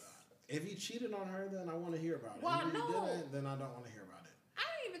weeks. If he cheated on her, then I want to hear about it. Well, if he no. didn't, then I don't want to hear about it. I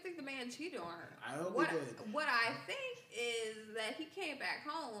don't even think the man cheated on her. I hope what, he did. What I think is that he came back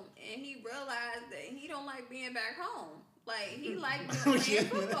home and he realized that he don't like being back home. Like, he liked playing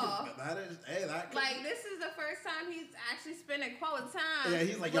football. This is the first time he's actually spending quality time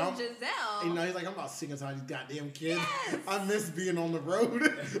he's like, with Giselle. He's like, I'm about sick and tired of these goddamn kids. Yes. I miss being on the road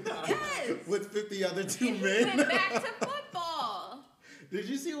Yes. with 50 other And men. he went back to football. Did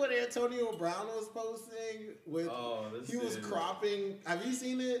you see what Antonio Brown was posting? He was cropping. Have you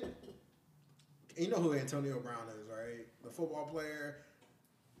seen it? You know who Antonio Brown is, right? The football player.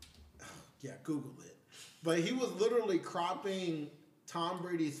 Yeah, Google it. But he was literally cropping Tom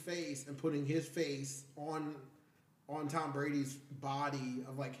Brady's face and putting his face on Tom Brady's body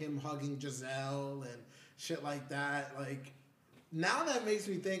of him hugging Giselle and shit like that. Now that makes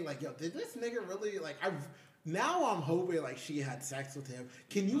me think yo, did this nigga really now I'm hoping she had sex with him.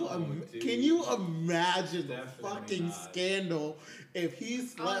 Can you imagine the fucking scandal if he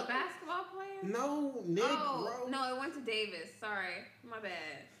slept? Oh, the basketball player? No, Nick, bro. No, it went to Davis. Sorry, my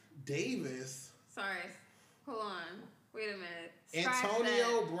bad. Davis. Sorry. Hold on. Wait a minute. Scratch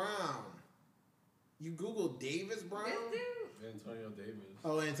Antonio that. Brown. You Google Davis Brown? This dude? Antonio Davis.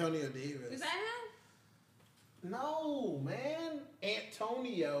 Oh, Antonio Davis. Is that him? No, man.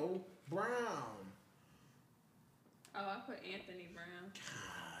 Antonio Brown. Oh, I put Anthony Brown.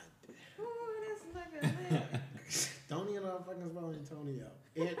 God. Ooh, this nigga lit. Don't even know if I can spell Antonio.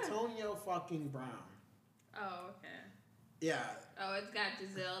 Antonio fucking Brown. Oh, okay. Yeah. Oh, it's got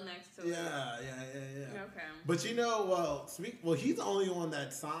Giselle next to it. Yeah. Okay. But he's the only one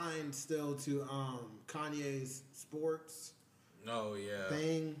that signed still to Kanye's sports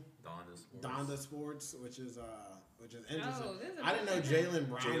thing. Donda Sports, which is interesting. Oh, this is I didn't know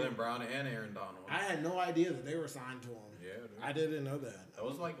Jaylen Brown and Aaron Donald. I had no idea that they were signed to him. Yeah, dude. I didn't know that. That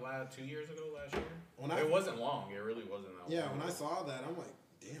was 2 years ago, last year. When it wasn't long. It really wasn't that long. Yeah, when I saw that, I'm like,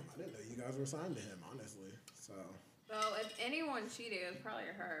 damn, I didn't know you guys were signed to him, honestly. So if anyone cheated, it was probably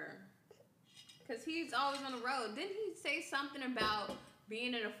her. Because he's always on the road. Didn't he say something about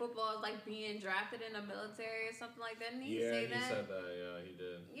being in a football is like being drafted in the military or something like that? Didn't he say that? Yeah, he said that. Yeah, he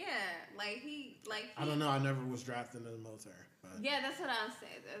did. Yeah, I don't know. I never was drafted in the military. But yeah, that's what I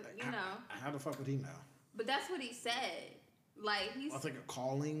said. You know. How the fuck would he know? But that's what he said. He's... It's like a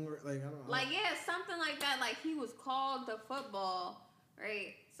calling, I don't know. Yeah, something like that. He was called to football,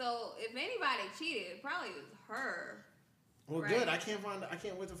 right? So if anybody cheated, it probably was her. Well, right? good. I can't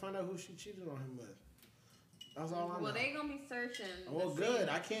wait to find out who she cheated on him with. That's all I know. Well, they gonna be searching. Well, good.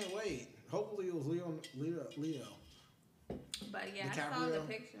 I can't wait. Hopefully it was Leo. But yeah, DiCaprio. I saw the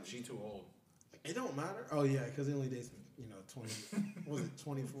picture. She too old. It don't matter. Oh yeah, because he only dates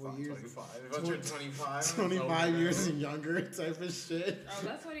 24 years. 25. If you're 25. 25 years and younger type of shit. Oh,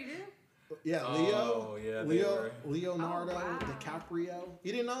 that's what he did? Yeah, Oh, yeah, Leonardo wow. DiCaprio.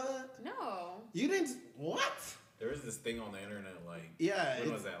 You didn't know that? No. You didn't? What? There was this thing on the internet, yeah,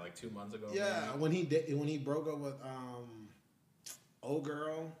 when was that? 2 months ago? Yeah, maybe? when he broke up with old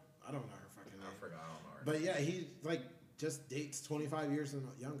girl. I don't know her fucking name. I forgot. I don't know her. But yeah, he just dates 25 years and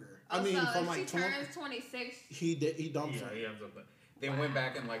younger. Oh, I mean, so from if she 20, turns 26. he dumped her. Yeah, they went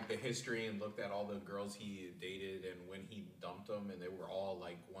back in the history and looked at all the girls he dated and when he dumped them, and they were all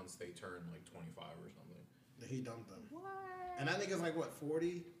once they turned 25 or something. He dumped them. What? And that nigga's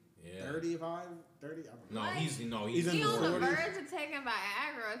 40? Yeah. 35? 30? I don't know. No, he's He's He in the on the 40s. verge of taking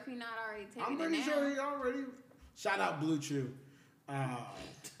Viagra if he not already taking I'm it pretty now. sure he already. Shout out Blue Chew.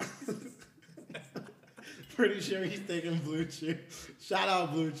 Pretty sure he's taking Blue Chew. Shout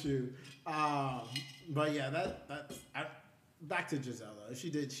out Blue Chew. But yeah, back to Giselle though. If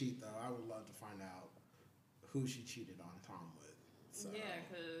she did cheat though, I would love to find out who she cheated on Tom with. So. Yeah,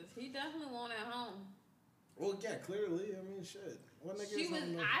 because he definitely won at home. Well, yeah, clearly. I mean, shit. What nigga She is was.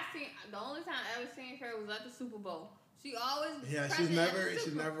 home though? The only time I ever seen her was at the Super Bowl. She always. Yeah, present she's at the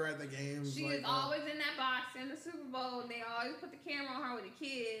Super- never at the games. She is always in that box in the Super Bowl. They always put the camera on her with the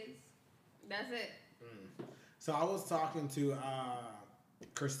kids. That's it. So I was talking to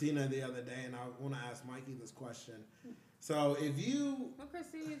Christina the other day, and I want to ask Mikey this question. So if you, What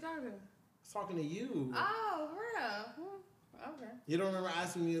Christine you talking? I was talking to you. Oh, real? Okay. You don't remember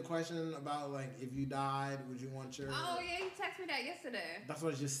asking me a question about like if you died, would you want your? Oh yeah, you texted me that yesterday. That's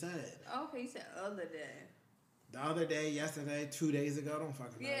what I just said. Okay, you said other day. The other day, yesterday, 2 days ago. Don't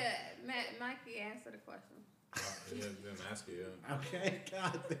fucking know. Yeah, Mikey answered the question. Yeah, didn't ask you. Yeah. Okay,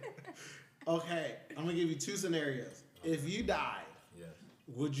 God. Okay, I'm gonna give you two scenarios. If you died, Yeah.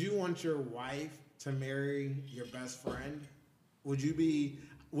 would you want your wife to marry your best friend? Would you be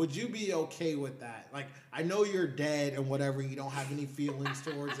okay with that? Like, I know you're dead and whatever, you don't have any feelings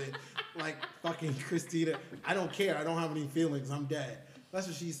towards it. Like fucking Christina, I don't care. I don't have any feelings. I'm dead. That's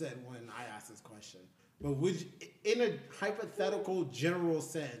what she said when I asked this question. But would you, in a hypothetical general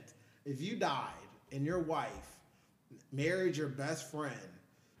sense, if you died and your wife married your best friend,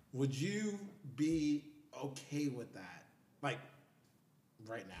 would you be okay with that? Like,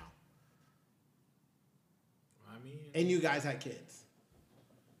 right now. I mean. And you guys had kids.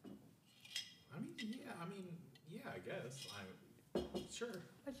 Yeah, I guess. Sure.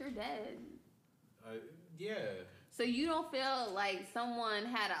 But you're dead. Yeah. So you don't feel like someone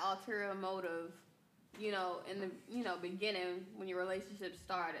had an ulterior motive, you know, in the beginning when your relationship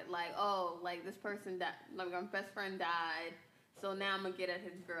started. Like, oh, like this person died, like my best friend died, so now I'm gonna get at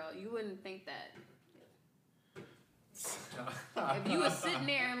his girl. You wouldn't think that. If you were sitting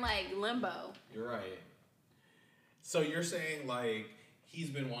there in like limbo. You're right. So you're saying like he's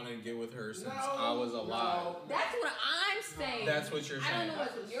been wanting to get with her since I was alive. No. That's what I'm saying. That's what you're saying. I don't know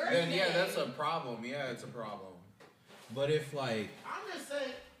what you're Then, saying. yeah, that's a problem. Yeah, it's a problem. But if like I'm just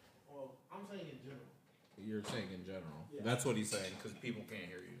saying, well, I'm saying in general. you're saying in general, Yeah. that's what he's saying because people can't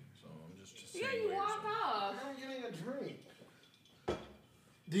hear you. So I'm just saying. Yeah, you what you're walk saying. off. I'm getting a drink.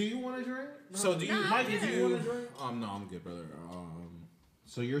 Do you want a drink? No. So do you, No, Mike, I'm do good. you want a drink? no, I'm good, brother.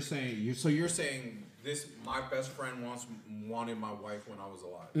 So you're saying this? My best friend wanted my wife when I was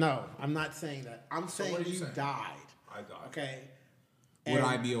alive. No, I'm not saying that. I'm So saying what are you you saying? died. I died. Okay. Would And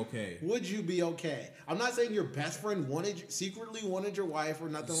I be okay? Would you be okay? I'm not saying your best friend secretly wanted your wife or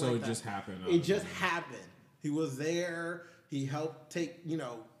nothing So like it that. just happened. It just happened. He was there. He helped take.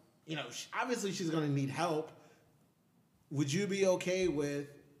 Obviously she's gonna need help. Would you be okay with,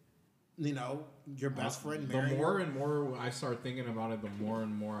 your best friend The marrying more her? and more I start thinking about it, the more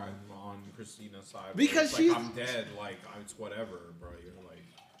and more I'm on Christina's side. Because it's she's- like I'm dead. Like it's whatever, bro. You're like,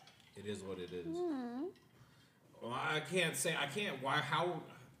 it is what it is. Well, I can't. Why? How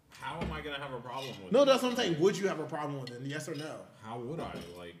am I gonna have a problem with? No, it? that's what I'm saying. Would you have a problem with it? Yes or no? How would I?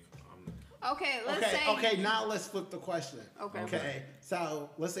 Like, Okay, let's say. Okay. Now let's flip the question. Okay. Okay. So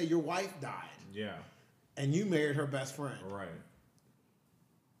let's say your wife died yeah, and you married her best friend. right.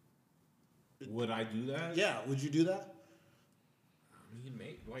 Would I do that? Yeah. Would you do that? I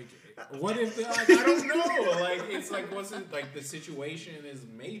mean, what if I don't know? Like, it's like, what's it like? The situation is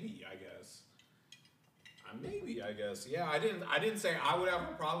maybe, I guess. Maybe, I guess. Yeah, I didn't say I would have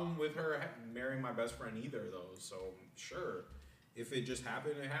a problem with her marrying my best friend either, though. So sure, if it just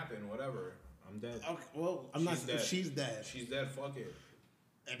happened, it happened. Whatever. I'm dead. Okay. Well, I'm not. Dead. She's dead. She's dead. Fuck it.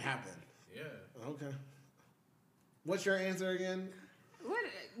 It happened. Yeah. Okay. What's your answer again? What?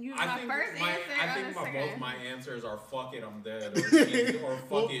 You I my think first my answer. I or think the my, second? both my answers are fuck it, I'm dead, or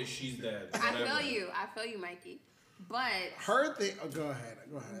fuck it, she's dead. I Whatever. feel you, Mikey. But Her thing. Oh, go ahead.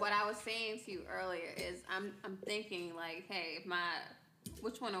 what I was saying to you earlier is I'm thinking like, hey,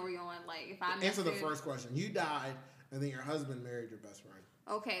 which one are we on? Like, if I Answer the message- first question. You died, and then your husband married your best friend.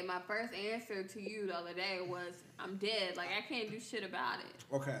 Okay, my first answer to you the other day was I'm dead. Like I can't do shit about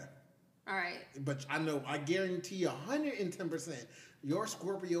it. Okay. All right. But I guarantee you 110%, your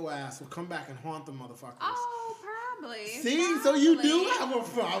Scorpio ass will come back and haunt the motherfuckers. Oh, probably. See? So you do Probably. have a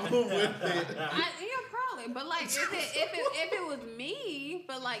problem with it. Probably. But like, if it was me,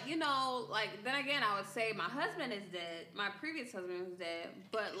 but like, then again, I would say my husband is dead. My previous husband was dead.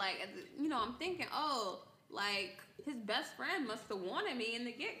 But like, I'm thinking, like his best friend must have wanted me in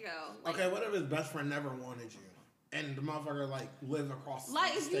the get go. Like, Okay, what if his best friend never wanted you? And the motherfucker, live across the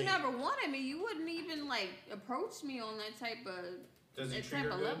like if state? you never wanted me, you wouldn't even like approach me on that type of Does he that treat type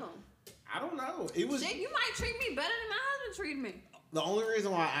her of good? level. I don't know. It was... Shit, you might treat me better than my husband treated me. The only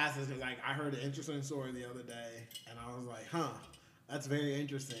reason why I asked is because I heard an interesting story the other day, and I was like, huh, that's very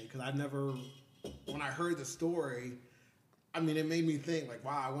interesting. Because when I heard the story, it made me think, like,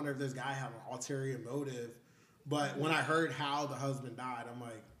 wow, I wonder if this guy had an ulterior motive. But when I heard how the husband died, I'm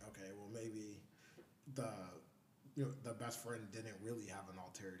like, okay, well, maybe the best friend didn't really have an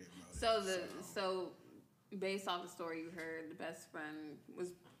ulterior motive. So based off the story you heard, the best friend was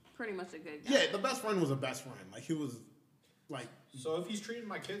pretty much a good guy. Yeah, the best friend was a best friend. Like, he was, like... So if he's treating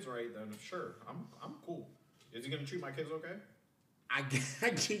my kids right, then sure, I'm cool. Is he gonna treat my kids okay?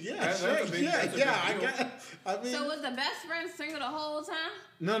 Yeah, That's sure, a big- yeah, that's a yeah. I big deal. guess. I mean, So was the best friend single the whole time?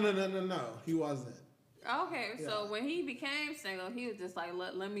 no. He wasn't. Okay, so Yeah. when he became single, he was just like,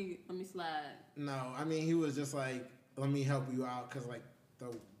 let me slide. No, I mean he was just like, let me help you out because like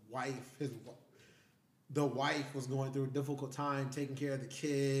the wife was going through a difficult time taking care of the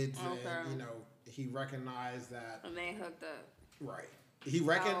kids, Okay. and he recognized that. And they hooked up. Right. He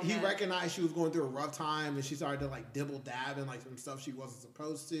Oh, okay. recognized she was going through a rough time, and she started to like dibble dab in like some stuff she wasn't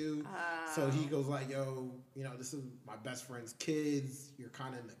supposed to. So he goes like, "Yo, this is my best friend's kids. You're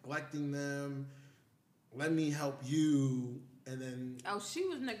kind of neglecting them. Let me help you." And then Oh, she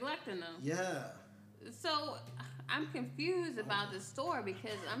was neglecting them. yeah, So I'm confused about this story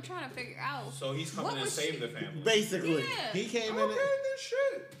because I'm trying to figure out. So he's coming What to was save she- the family. basically Yeah. he came Okay, in. then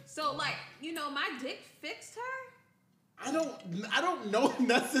shit. So like, my dick fixed her. I don't know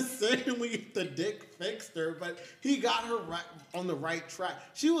necessarily if the dick fixed her, but he got her right on the right track.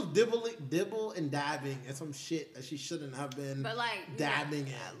 She was dibble and dabbing at some shit that she shouldn't have been But like dabbing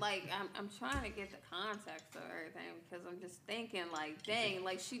yeah, at. like I'm trying to get the context of everything because I'm just thinking like, dang,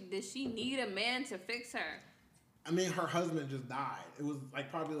 like did she need a man to fix her? I mean, her husband just died. It was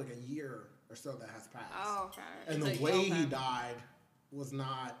like probably like a year or so that has passed. Oh, okay. And the Like, way he okay. died was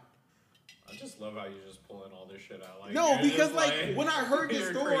not. I just love how you're just pulling all this shit out. Like, No, you're because just, like when I heard the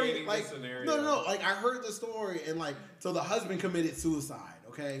you're story, creating like the scenario. no, like I heard the story and like so the husband committed suicide.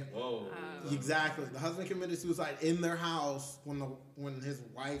 Okay. Whoa. Exactly. The husband committed suicide in their house when his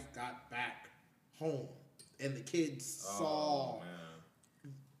wife got back home, and the kids saw. Man.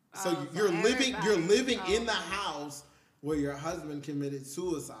 So Oh, you're everybody- living in the okay. house where your husband committed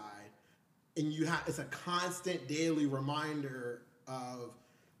suicide, and it's a constant daily reminder of.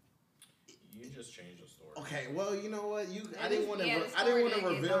 You just changed the story. Okay, well, you know what? I didn't want to. Yeah, the I didn't story want to did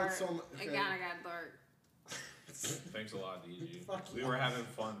get reveal dark. so much. It kind of got dark. Thanks a lot, DG. Fuck We you. were having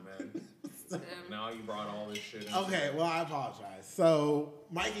fun, man. Now you brought all this shit in. Okay, well, I apologize. So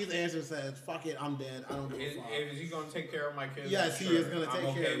Mikey's answer says, "Fuck it, I'm dead. I don't give a Is, fuck." is he gonna take care of my kids? Yes, he Sure. is gonna take I'm care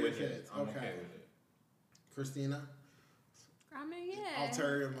okay of your with it. kids. I'm Okay. okay with it. Christina. I mean, yeah.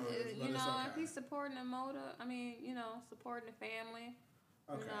 Ulterior motives, but You it's know, okay. if he's supporting the motive, I mean, supporting the family.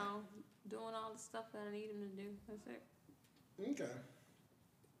 Okay. Doing all the stuff that I need him to do. That's it. Okay.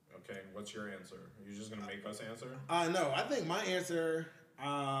 Okay, what's your answer? Are you just gonna make us answer? No, I think my answer,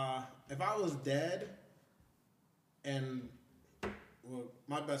 if I was dead, and well,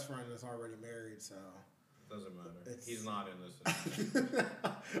 my best friend is already married, so Doesn't matter. It's- He's not in this.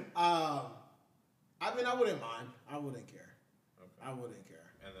 I mean, I wouldn't mind. I wouldn't care. Okay. I wouldn't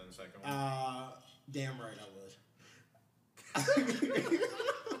care. And then second one. Damn right I would.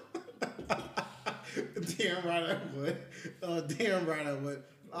 Damn right I would. Damn right I would.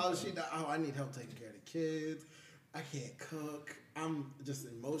 Oh, I need help taking care of the kids. I can't cook. I'm just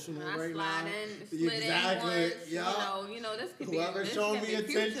emotional I right slide now. in, slid Exactly. in once. Yeah. This could Whoever be. showed this me could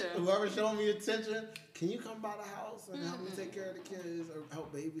be attention, future. whoever showed me attention, can you come by the house and help me take care of the kids or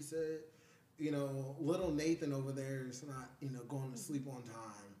help babysit? Little Nathan over there is not, going to sleep on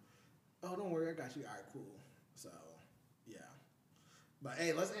time. Oh, don't worry, I got you. All right, cool. So, yeah. But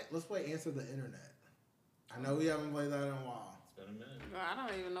hey, let's play Answer the Internet. I know we haven't played that in a while. It's been a minute. Girl, I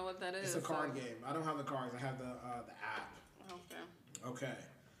don't even know what that is. It's a card game. I don't have the cards. I have the app. Okay. Okay.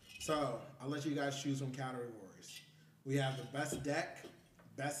 So I'll let you guys choose from categories. We have the best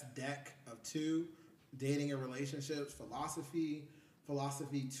deck of 2, dating and relationships, philosophy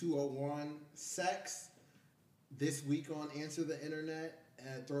 201, sex, this week on Answer the Internet,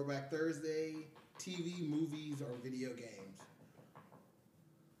 and Throwback Thursday, TV, movies, or video games.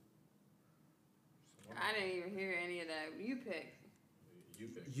 I didn't even hear any of that. You pick. You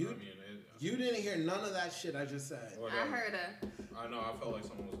picked. You- I mean, You didn't hear none of that shit I just said. I whatever. heard I know. I felt like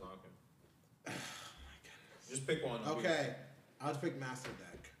someone was knocking. Just pick one. Okay, I'll just pick Master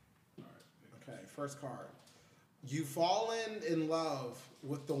Deck. All right. Okay, first card. You've fallen in love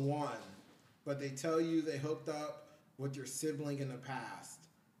with the one, but they tell you they hooked up with your sibling in the past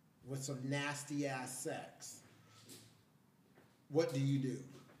with some nasty ass sex. What do you do?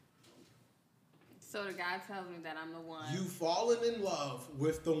 So the guy tells me that I'm the one. You've fallen in love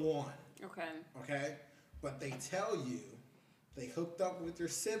with the one, Okay. okay? But they tell you they hooked up with your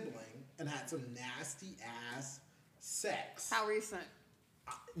sibling and had some nasty ass sex. How recent?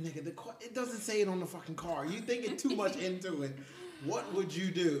 Nigga, it doesn't say it on the fucking card. You thinking too much into it. What would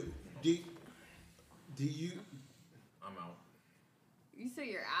you do? Do you? I'm out. You say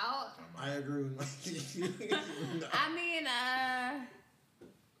you're out? I agree with Mikey. No. I mean,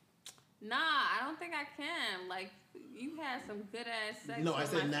 nah, I don't think I can. Like, you had some good ass sex. No, I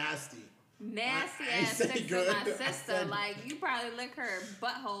with said my- nasty. nasty I ain't ass say sex good. with my I sister. said- Like, you probably lick her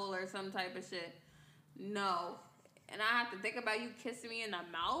butthole or some type of shit. No. And I have to think about you kissing me in the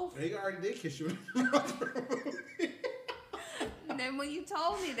mouth. He already did kiss you in the mouth. And then when you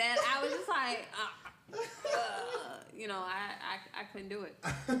told me that, I was just like, you know, I couldn't do it.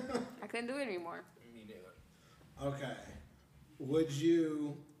 I couldn't do it anymore. Me neither. Okay. Would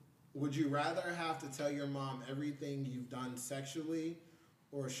you rather have to tell your mom everything you've done sexually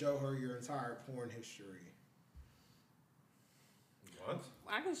or show her your entire porn history? What?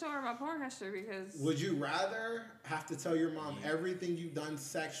 I can show her my porn history because... Would you rather have to tell your mom everything you've done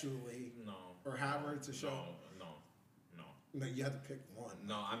sexually No. or have her to show? No. No, you have to pick one.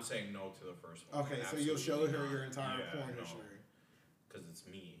 No, I'm saying no to the first one. Okay, so you'll show Absolutely her not. your entire porn no. history. Because it's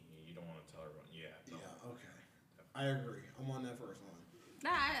me. You don't want to tell her. Yeah. No. Yeah, okay. I agree. I'm on that first one. Nah,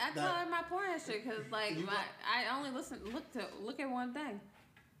 I tell That- her my porn history because, like, You I only look at one thing.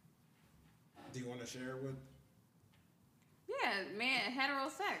 Do you want to share with? Yeah, man, hetero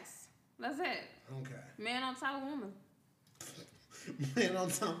sex. That's it. Okay. Man on top of woman. Man on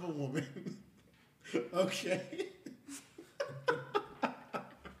top of a woman. Okay.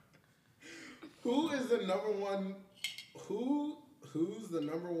 Who's the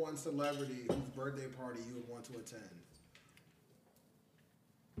number one celebrity whose birthday party you would want to attend?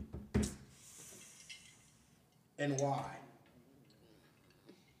 And why?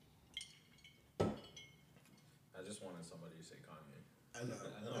 I just wanted somebody to say Kanye. I know.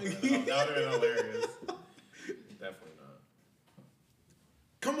 I know. That would have been hilarious. Definitely not.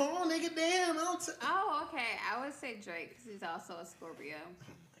 Come on, nigga, damn. Oh, okay. I would say Drake because he's also a Scorpio.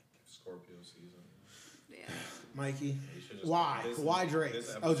 Scorpio season. Yeah. Mikey, You should just- why? this- Why Drake? this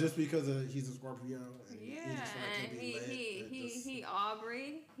Oh, episode- just because he's a Scorpio? And Yeah, he just feel like and he'll be lit and just- he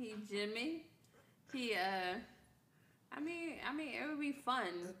Aubrey, he Jimmy, he I mean it would be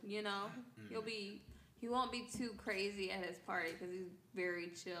fun, you know. He won't be too crazy at his party because he's very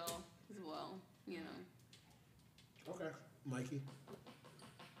chill as well, you know. Okay, Mikey.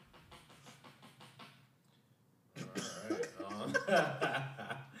 Alright.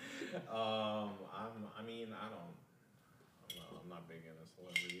 I'm not big into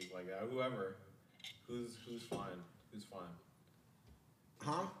celebrities like that. Whoever. Who's fine? Who's fine?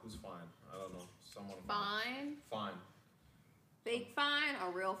 Huh? Who's fine? I don't know. Someone Fine, Fine. fake fine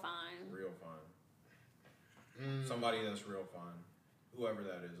or real fine? Real fine. Somebody that's real fine. Whoever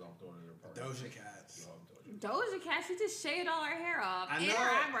that is, I'm doing it at their party. Doja Cat. Yo, I'm Doja. Doja Cat, she just shaved all her hair off I and know.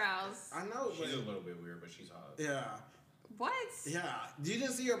 her eyebrows. I know, but She's a little bit weird, but she's hot. yeah, What? yeah. You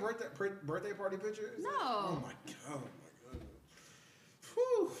didn't see her birthday party pictures? No. Oh my goodness.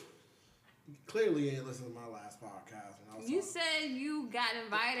 Whew. Clearly, you ain't listened to my last podcast. When I was You talking. said you got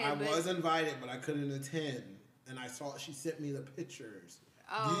invited. I but was invited, but I couldn't attend, and I saw she sent me the pictures. Do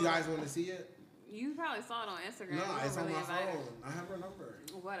Oh. you guys want to see it? You probably saw it on Instagram. No, You it's weren't on really my invited. phone. I have her number.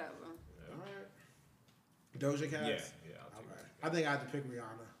 Whatever. All right. Doja Cat. Yeah, I'll take Okay. Doja I think I have to pick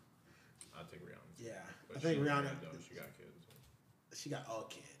Rihanna. I'll take Rihanna. Yeah, But I think she's Rihanna. married, though. She got kids. She got a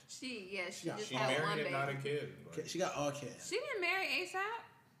kid. She She got- just She had one married baby. and not a kid. but- She got a kid. She didn't marry ASAP.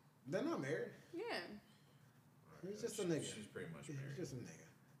 They're not married. Yeah. He's just a nigga. She's pretty much He's married. just a nigga.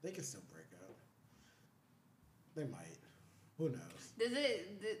 They can still break up. They might. Who knows?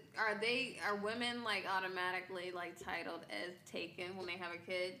 Are women like automatically like titled as taken when they have a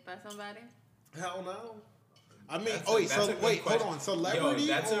kid by somebody? Hell no. I mean, That's oh a- wait, that's so a good wait, hold question. on. Celebrity Yo,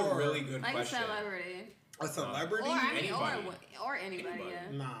 that's or a really good Like question. a celebrity. a celebrity? Or I mean Anybody. or anybody, Anybody.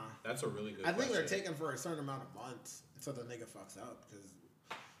 yeah. Nah. That's a really good I think question. they're taken for a certain amount of months until the nigga fucks up. Cause,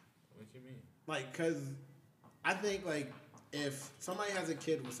 What do you mean? like, cause I think like if somebody has a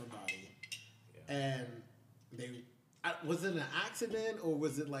kid with somebody Yeah. and was it an accident or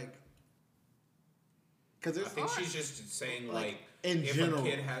was it like? Cause I there's think she's just saying like in if general. a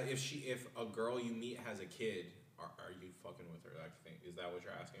kid if a girl you meet has a kid, are you fucking with her? I think is that what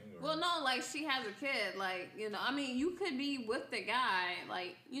you're asking? Or? Well, no, like she has a kid, like you know. I mean, you could be with the guy,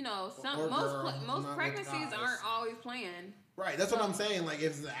 like you know. Or girl, Most not with pregnancies guys. aren't always planned. right. That's what I'm saying. Like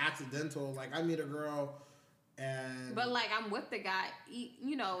if it's an accidental, like I meet a girl and But like I'm with the guy,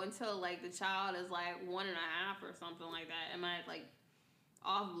 you know, until like the child is like 1.5 or something like that. Am I like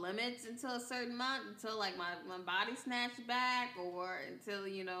off limits until a certain month? Until like my body snatched back, or until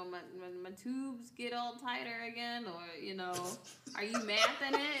you know my tubes get all tighter again, or you know, are you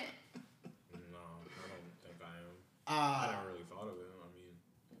mathing it? No, I don't think I am. I never really thought of it.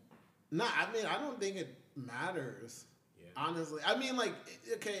 I mean, I don't think it matters. yeah. Honestly, I mean, like,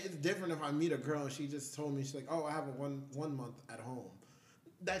 okay, it's different if I meet a girl and she just told me she's like, "Oh, I have a one month at home."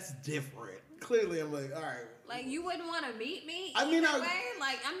 That's different. Clearly, I'm like, all right. Like, you wouldn't want to meet me I mean, either way?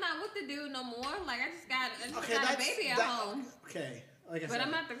 Like, I'm not with the dude no more. Like, I just got a baby at home. Okay. Like I but said,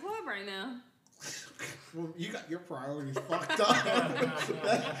 I'm at the club right now. Well, you got your priorities fucked up.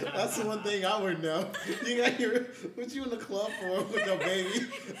 That's the one thing I would know. You got what you in the club for with your baby?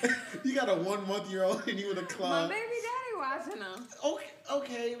 You got a 1 month-old and you in the club. My baby daddy watching them.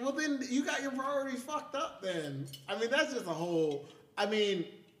 Okay. Well, then you got your priorities fucked up. Then I mean, that's just a whole. I mean,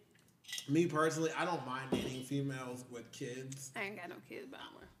 me personally, I don't mind dating females with kids. I ain't got no kids, but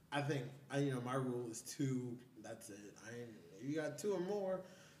I'm I think my rule is 2. That's it. You got 2 or more.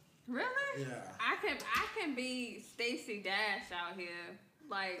 Really? Yeah. I can be Stacey Dash out here,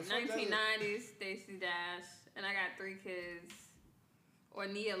 like 1990s Stacey Dash, and I got 3 kids. Or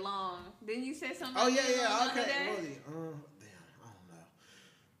Nia Long. Didn't you say something? Oh about Nia Long okay. the other day? Really? Damn, I don't know.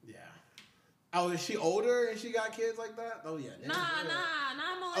 Yeah. Oh, is she older and she got kids like that? Oh yeah. Nah,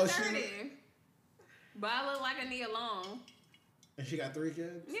 I'm only 30. But I look like a Nia Long. And she got 3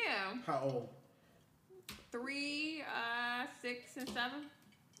 kids? Yeah. How old? 3, 6, and 7.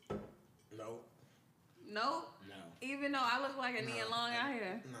 Nope. Nope. No. Even though I look like a Nia Long out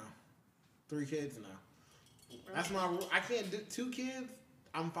here. No. 3 kids? No. That's my rule. I can't do 2 kids.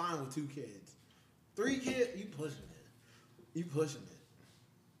 I'm fine with 2 kids. 3 kids, you pushing it.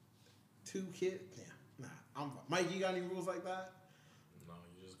 2 kids? Yeah. Nah. Mike, you got any rules like that? No,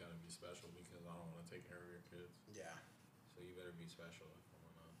 you just gotta be special because I don't want to take care of your kids. Yeah. So you better be special if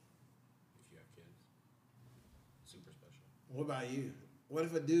you have kids. Super special. What about you? What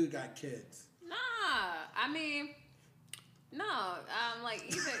if a dude got kids? Nah. I mean, no. Like,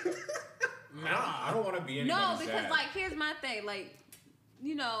 either... Nah, I don't want to be anybody's No, because, dad. like, here's my thing. Like,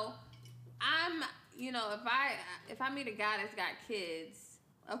 if I meet a guy that's got kids,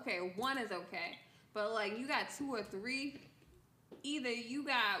 okay, 1 is okay. But, like, you got 2 or 3, either you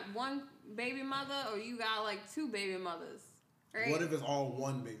got 1 baby mother or you got, like, 2 baby mothers. Right? What if it's all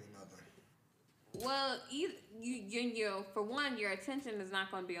 1 baby mother? Well, you for one, your attention is not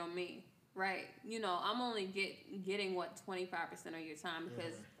going to be on me, right? I'm only getting, 25% of your time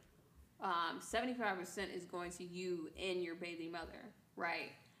because... 75% is going to you and your baby mother,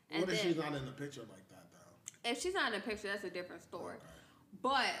 right? And what if then, she's not in the picture like that, though? If she's not in the picture, that's a different story. Okay.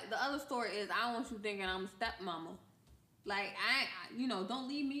 But the other story is, I don't want you thinking I'm a stepmama. Like, don't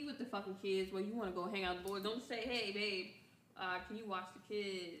leave me with the fucking kids where you want to go hang out the boys. Don't say, hey, babe, can you watch the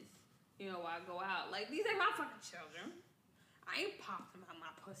kids, while I go out. Like, these ain't my fucking children. I ain't popped them out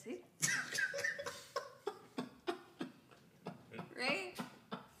my pussy. Right?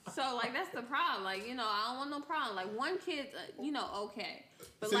 So, like, that's the problem. Like, I don't want no problem. Like, 1 kid, okay.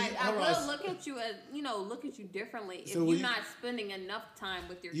 But, so like, I will look at you as, look at you differently if you're not spending enough time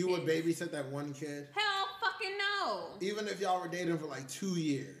with your kids. You would babysit that 1 kid? Hell fucking no. Even if y'all were dating for, like, 2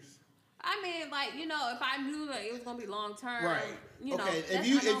 years? I mean, like, if I knew that it was going to be long term. Right. Okay,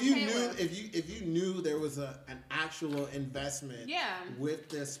 if you knew there was an actual investment with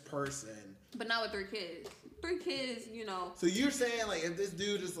this person. But not with 3 kids. 3 kids, So you're saying, like, if this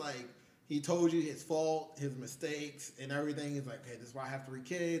dude is like, he told you his fault, his mistakes, and everything, he's like, okay, this is why I have 3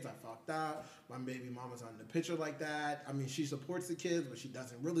 kids, I fucked up, my baby mama's not in the picture like that. I mean, she supports the kids, but she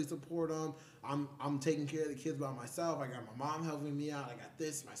doesn't really support them. I'm taking care of the kids by myself. I got my mom helping me out. I got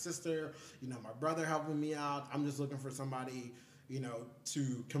this, my sister, my brother helping me out. I'm just looking for somebody,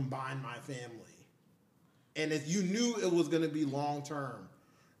 to combine my family. And if you knew it was going to be long term.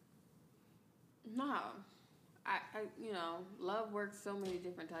 No. Love works so many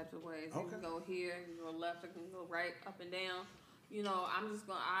different types of ways. Okay. You can go here, you can go left, you can go right, up and down.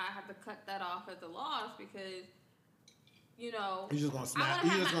 I have to cut that off at the loss because, you're just gonna smash.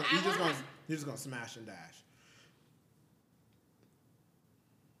 You're just gonna smash and dash.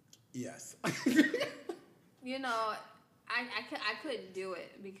 Yes. I couldn't do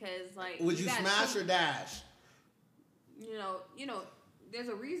it because, like. Would you smash or dash? There's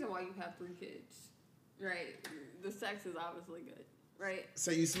a reason why you have 3 kids. Right, the sex is obviously good, right? So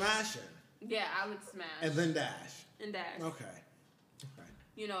you smash it? Yeah, I would smash. And then dash? And dash. Okay.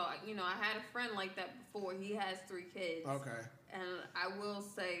 I had a friend like that before. He has 3 kids. Okay. And I will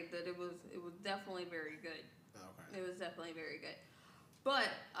say that it was definitely very good. Okay. It was definitely very good. But,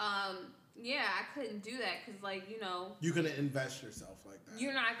 I couldn't do that because, like, you couldn't invest yourself like that.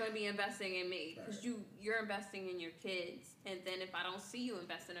 You're not going to be investing in me because right. you're investing in your kids. And then if I don't see you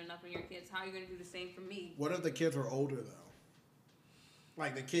investing enough in your kids, how are you going to do the same for me? What if the kids were older, though?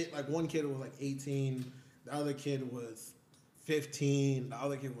 Like, one kid was, like, 18. The other kid was 15. The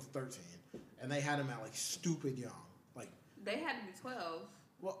other kid was 13. And they had him at, like, stupid young. Like, they had to be 12.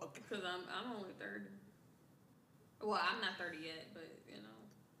 Well, okay. Because I'm only 30. Well, I'm not 30 yet, but,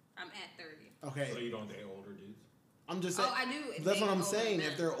 I'm at 30. Okay. So you don't date older dudes? I'm just saying. Oh, I do. That's what I'm older saying. men.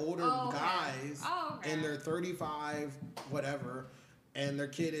 If they're older Oh, okay. guys Okay. and they're 35, whatever, and their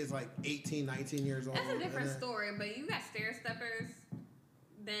kid is like 18, 19 years old. That's a different and then- story, but you got stair steppers,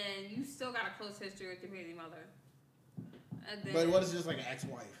 then you still got a close history with your baby mother. And then But what is just like an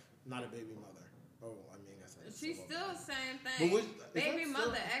ex-wife, not a baby mother? Oh, I mean, that's she's still the same But thing. is Baby that still-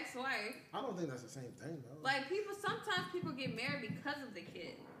 mother, ex-wife. I don't think that's the same thing though. Like sometimes people get married because of the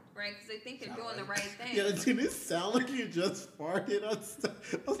kid, right? Because they think they're doing the right thing. Yeah, did it sound like you just farted?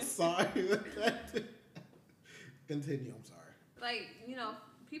 I'm sorry. Continue. I'm sorry. Like,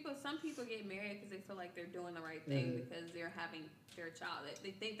 some people get married because they feel like they're doing the right thing because they're having their child.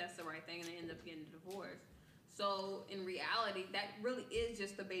 They think that's the right thing and they end up getting divorced. So in reality, that really is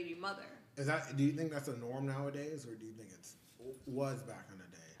just the baby mother. Do you think that's a norm nowadays, or do you think was back in the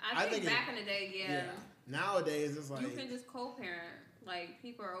day? I think back in the day, yeah. Nowadays, it's like You can just co-parent. Like,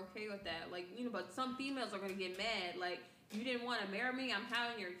 people are okay with that. Like, but some females are going to get mad. Like, you didn't want to marry me, I'm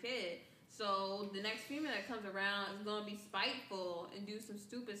having your kid. So the next female that comes around is going to be spiteful and do some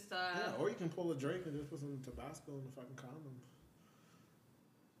stupid stuff. yeah, or you can pull a Drake and just put some Tabasco in the fucking condom.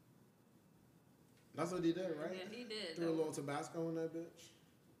 That's what he did, right? Yeah, he did. Threw a little Tabasco in that bitch.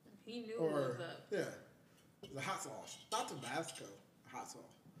 He knew what was up. Yeah, the hot sauce, not Tabasco, hot sauce.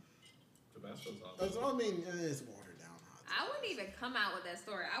 Tabasco's That's awesome. all I mean. It's watered down hot sauce. I wouldn't even come out with that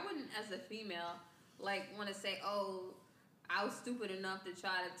story. I wouldn't, as a female, want to say, oh, I was stupid enough to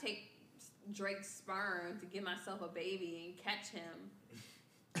try to take Drake's sperm to give myself a baby and catch him.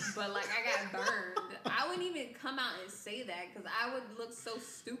 But, I got burned. I wouldn't even come out and say that because I would look so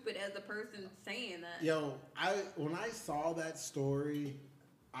stupid as the person saying that. Yo, when I saw that story,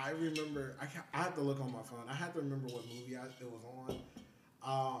 I remember, I have to look on my phone. I have to remember what movie it was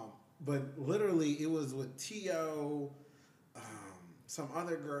on. But literally, it was with T.O., some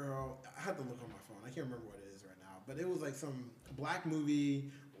other girl. I have to look on my phone. I can't remember what it is right now. But it was like some black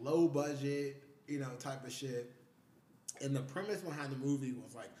movie, low budget, type of shit. And the premise behind the movie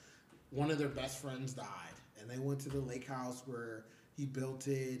was one of their best friends died. And they went to the lake house where he built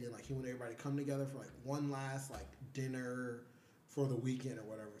it. And he wanted everybody to come together for one last dinner for the weekend or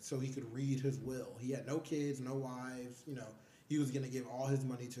whatever, so he could read his will. He had no kids, no wives, he was going to give all his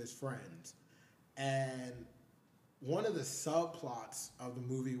money to his friends. And one of the subplots of the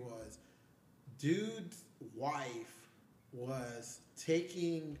movie was dude's wife was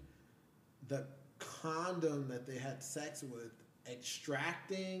taking the condom that they had sex with,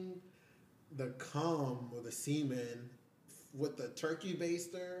 extracting the cum or the semen with the turkey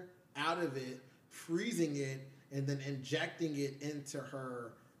baster out of it, freezing it, and then injecting it into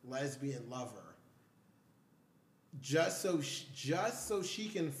her lesbian lover, just so she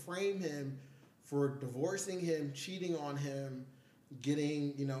can frame him for divorcing him, cheating on him,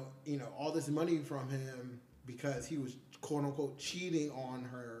 getting all this money from him because he was quote unquote cheating on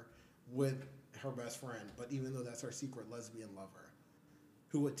her with her best friend. But even though that's her secret lesbian lover,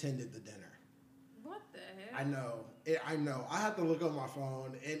 who attended the dinner. What the hell? I know. I have to look on my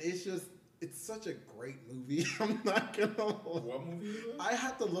phone, and it's such a great movie. I'm not gonna. What movie is it? I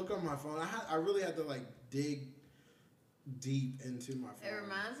have to look on my phone. I really had to dig deep into my phone. It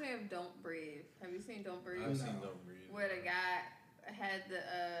reminds me of Don't Breathe. Have you seen Don't Breathe? I've seen Don't Breathe. Where the guy had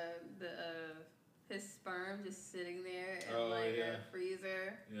his sperm just sitting there in a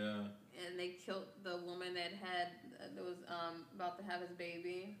freezer. Yeah. And they killed the woman that was about to have his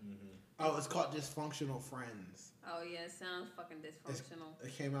baby. Mm-hmm. Oh, it's called Dysfunctional Friends. Oh yeah, it sounds fucking dysfunctional.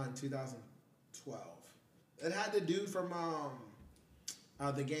 It came out in 2012. It had the dude from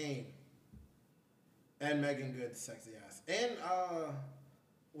The Game. And Megan Good, sexy ass. And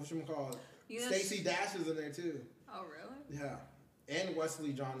whatchamacallit? Stacey Dash is in there too. Oh really? Yeah. And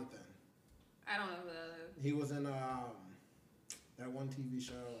Wesley Jonathan. I don't know who that is. He was in that one TV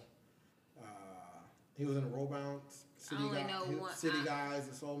show. He was in a Robounce. City Guys,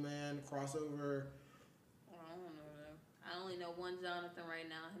 The Soul Man, crossover. I don't know that. I only know one Jonathan right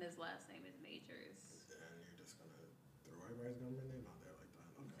now, and his last name is Majors. And you're just gonna throw everybody's government name out there like that.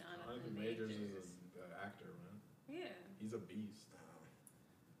 Okay. Jonathan Majors is an actor, man. Yeah. He's a beast.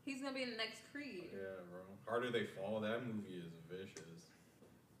 He's gonna be in the next Creed. Yeah, bro. Harder They Fall. That movie is vicious.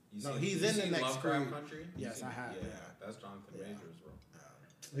 He's in the next Lovecraft Creed. Country? Yes, I have. Yeah, that's Jonathan Majors, bro.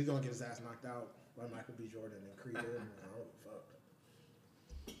 He's gonna get his ass knocked out by Michael B. Jordan and Creed. Oh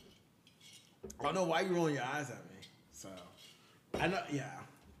fuck! I don't know why you rolling your eyes at me. So I know. Yeah.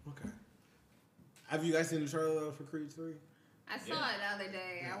 Okay. Have you guys seen the trailer for Creed 3? I saw it the other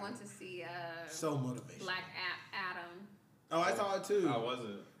day. Yeah. I went to see so motivational. Black Adam. Oh, I saw it too. How was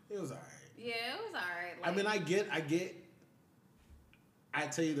it? It was alright. Yeah, it was alright. I mean, I get I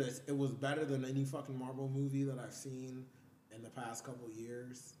tell you this, it was better than any fucking Marvel movie that I've seen in the past couple of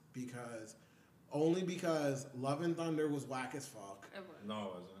years only because Love and Thunder was whack as fuck. It was. No,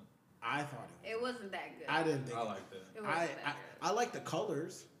 it wasn't. I thought it was. It wasn't that good. I didn't think I liked it. It wasn't that good. I like the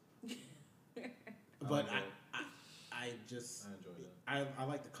colors, but liked it. I just I enjoyed it. I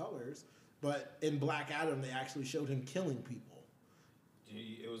like the colors. But in Black Adam, they actually showed him killing people.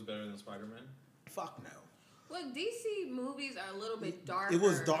 It was better than Spider-Man? Fuck no. Well, DC movies are a little bit darker. It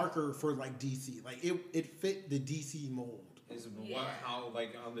was darker for like DC. Like it fit the DC mold. How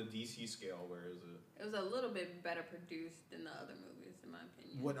like on the DC scale? Where is it? It was a little bit better produced than the other movies, in my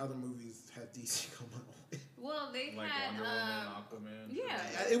opinion. What other movies had DC come out with? Well, they Like had Wonder Woman, Aquaman.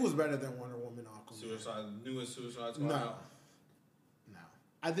 yeah. It was better than Wonder Woman, Aquaman. Newest Suicide Squad. No.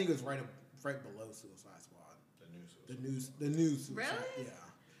 I think it was right below Suicide Squad. The new Suicide. The new Suicide. Really? Yeah.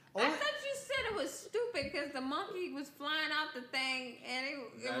 I thought you said it was stupid because the monkey was flying out the thing and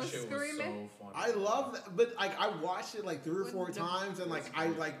it was shit screaming. was so funny. I love that, but like I watched it like 3 or 4 times, and like I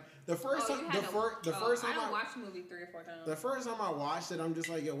like the first time I don't watch the movie 3 or 4 times. the first time I watched it, I'm just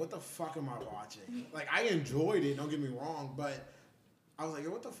like, yo, what the fuck am I watching? Like I enjoyed it, don't get me wrong, but I was like, yo,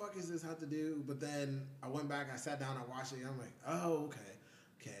 what the fuck is this have to do? But then I went back, I sat down, I watched it, and I'm like, oh, okay,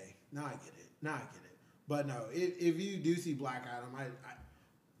 now I get it. But no, if you do see Black Adam,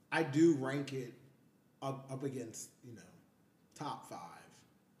 I do rank it up against, top 5.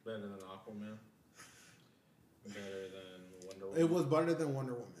 Better than Aquaman. Better than Wonder Woman. It was better than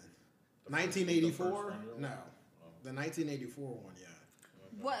Wonder Woman. The first 1984? Wonder Woman? No. Oh. The 1984 one, yeah.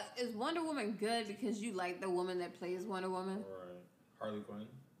 Okay. What is Wonder Woman good because you like the woman that plays Wonder Woman? Right. Harley Quinn.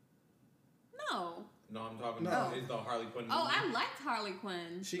 No. No, I'm talking No. about is the Harley Quinn movie. Oh, I liked Harley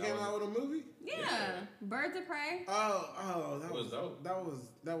Quinn. She That came was- out with a movie? Yeah. Yeah. Birds of Prey. Oh, that It was dope.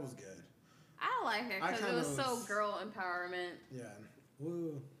 That was good. I like it I because it kinda was so was- girl empowerment. Yeah.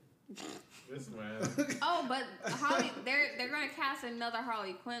 Woo. This man. Oh, but they're going to cast another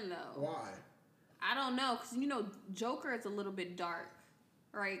Harley Quinn though. Why? I don't know because Joker is a little bit dark,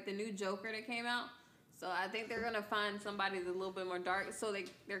 right? The new Joker that came out. So I think they're gonna find somebody that's a little bit more dark. So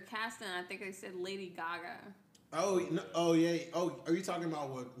they're casting. I think they said Lady Gaga. Oh, no, oh yeah. Oh, are you talking about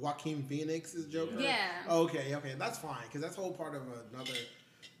what Joaquin Phoenix's Joker? Yeah. Okay, that's fine because that's whole part of another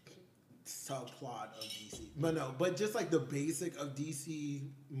subplot of DC. But no, but just like the basic of DC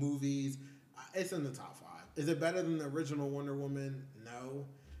movies, it's in the top 5. Is it better than the original Wonder Woman? No.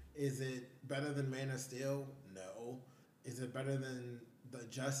 Is it better than Man of Steel? No. Is it better than the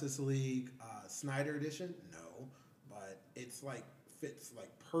Justice League Snyder edition? No. But it's like fits like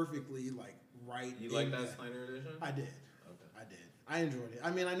perfectly like right. You like in that Snyder edition? I did. Okay. I did. I enjoyed it.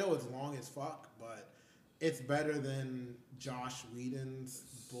 I mean, I know it's long as fuck, but it's better than Josh Whedon's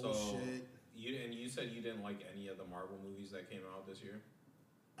bullshit. You said you didn't like any of the Marvel movies that came out this year?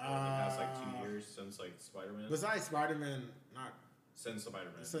 Or in the Uh, past 2 years since Spider-Man? Besides Spider-Man, not Since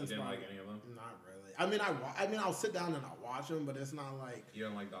Spider-Man. since you didn't like Spider- any of them? Not really. I mean, I'll sit down and I'll watch them, but it's not like You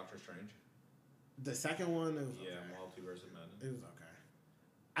didn't like Doctor Strange? the second one. It was Yeah, okay. Multiverse of Madness. It was okay.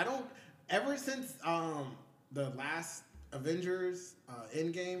 I don't. Ever since the last Avengers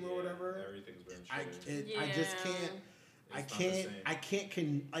Endgame or whatever, Everything's been I shitty. just can't. It's not the same.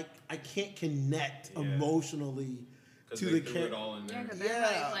 I can't connect Yeah. emotionally 'Cause to they the threw it character. all in Yeah, there. because Yeah.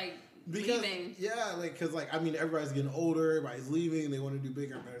 everybody's like Because leaving. because I mean everybody's getting older, everybody's leaving, they want to do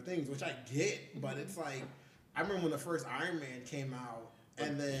bigger and better things, which I get, but it's like I remember when the first Iron Man came out,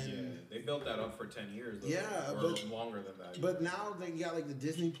 and then they built that up for 10 years. Though, Yeah, or but- longer than that. but now they got like the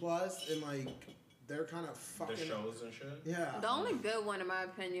Disney Plus and like they're kind of the fucking shows and shit. yeah. The only good one, in my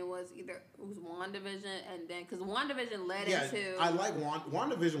opinion, was WandaVision, and then because WandaVision led Yeah, into. I like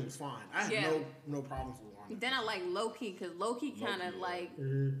WandaVision was fine. I had Yeah. no problems with WandaVision. Then I like Loki because Loki kind of Loki, like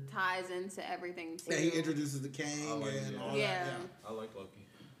Mhm. ties into everything too. Yeah, he introduces the King I like and it. all Yeah. that. Yeah. I like Loki.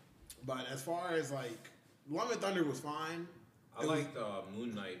 But as far as like Love and Thunder was fine. I It was- liked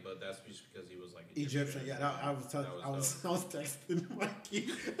Moon Knight, but that's just because he was like Egyptian, yeah. I was That was I was texting Mikey.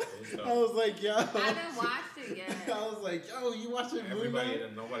 was dope. I was like, yo. I haven't watched it yet. I was like, yo, you watching Moon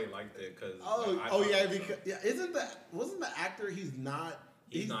Knight? Nobody liked it because Wasn't the actor? He's not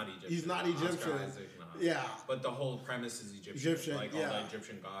not Egyptian. He's not Oscar Egyptian. Isaac, nah. Yeah, But the whole premise is Egyptian. Egyptian, Like all yeah. the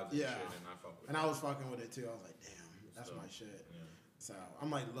Egyptian gods and Yeah. shit, and I fuck with and it. I was fucking with it too. I was like, damn, that's So, my shit. Yeah, So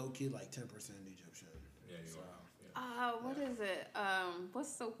I'm like low key like 10% Egyptian. yeah, you So. are. Yeah. What is it?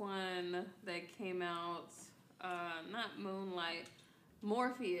 What's the one that came out? Not Moonlight.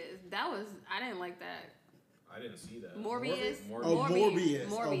 Morpheus. I didn't like that. I didn't see that. Morbius. Oh, Morbius. Oh, Morbius.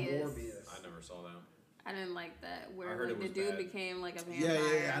 Morbius. I never saw that. I didn't like that. I Where heard like, it the was dude bad. became like a Yeah,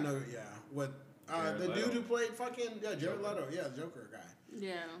 vampire. I know. Yeah, what The Leto. dude who played fucking Jared Joker. Leto, Joker guy.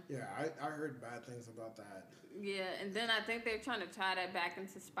 Yeah. Yeah, I heard bad things about that. Yeah, and then I think they're trying to tie that back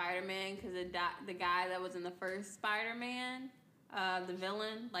into Spider-Man because the guy that was in the first Spider-Man, the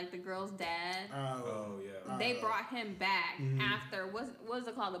villain, like the girl's dad, Oh yeah. they brought him back Mhm. after what is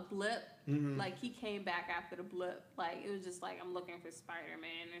it called, the blip? Mhm. Like he came back after the blip. Like it was just like I'm looking for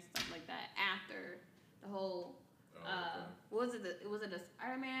Spider-Man or stuff like that after the whole. Okay. Was it the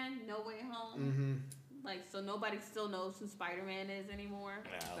Spider-Man No Way Home? Mm-hmm. Like so nobody still knows who Spider-Man is anymore.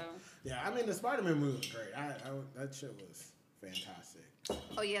 Yeah. So. Yeah, I mean the Spider-Man movie was great. That shit was fantastic.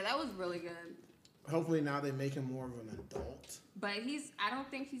 Oh yeah, that was really good. Hopefully now they make him more of an adult. But I don't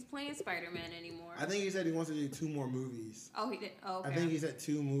think he's playing Spider-Man anymore. I think he said he wants to do 2 more movies. Oh, he did. Oh, okay. I think he said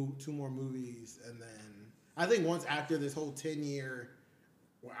two more movies, and then I think once after this whole 10-year,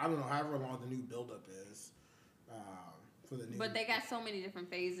 well, I don't know, however long the new buildup is, for the new. But they got so many different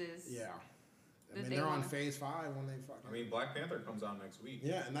phases. Yeah. I that mean, they they're on wanna- phase 5 when they fucking. I mean, Black Panther comes out next week.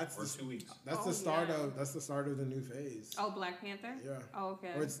 yeah, and that's Or 2 weeks. That's Oh, the start yeah. of the new phase. Oh, Black Panther. Yeah. Oh,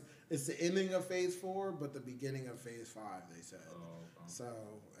 okay. Or it's the ending of phase 4, but the beginning of phase 5. They said. Oh, okay.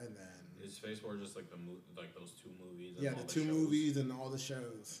 So and then. Is Phase 4 just like like those 2 movies? And Yeah, all the the 2 shows? movies and all the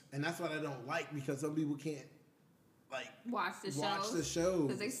shows, and that's what I don't like because some people can't like watch the watch shows the shows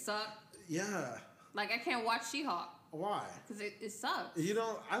because they suck. Yeah, Like I can't watch She-Hulk why? because it sucks. You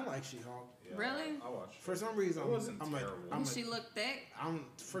don't. I like She-Hulk. Yeah, Really? I watched. For some reason, It wasn't I'm like, terrible. I'm, Does she look thick?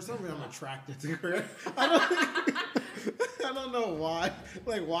 for some reason, I'm attracted to her. I don't know why.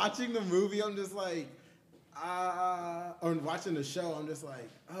 Like watching the movie, I'm just like, or watching the show, I'm just like,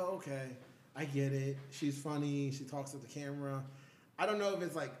 oh, okay, I get it. She's funny. She talks to the camera. I don't know if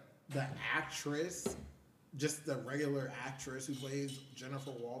it's like the actress, just the regular actress who plays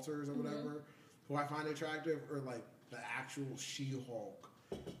Jennifer Walters or whatever, who I find attractive, or like the actual She-Hulk,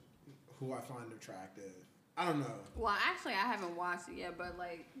 who I find attractive. I don't know. Well, actually, I haven't watched it yet, but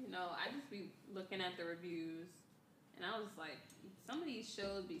like I just be looking at the reviews, and I was like, some of these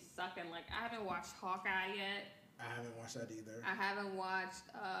shows be sucking. Like I haven't watched Hawkeye yet. I haven't watched that either. I haven't watched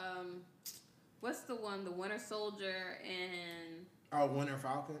what's the one, the Winter Soldier and Oh, Winter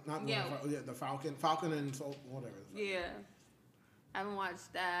Falcon? Not Winter Yeah. Falcon. Yeah, the Falcon. Falcon and whatever. the fuck. yeah, I haven't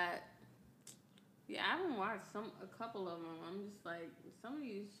watched that. Yeah, I haven't watched a couple of them. I'm just like, some of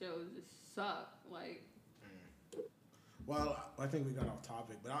these shows just suck. Like, Well, I think we got off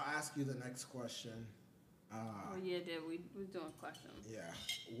topic, but I'll ask you the next question. oh yeah, we're doing questions. Yeah.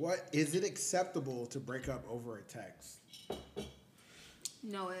 What is it acceptable to break up over a text?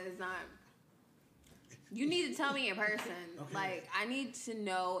 No, it is not. You need to tell me in person. Okay. Like, I need to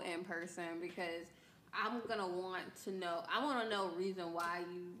know in person because I'm gonna want to know. I want to know reason why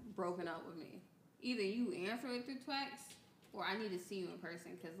you broken up with me. Either you answer it through text, or I need to see you in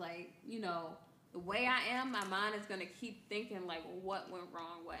person. Cause like the way I am, my mind is gonna keep thinking like, what went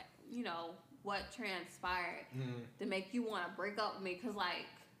wrong? What transpired to make you want to break up with me? Cause like,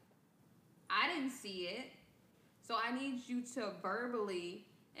 I didn't see it. So I need you to verbally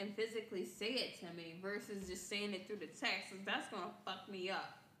and physically say it to me versus just saying it through the text. 'Cause that's gonna fuck me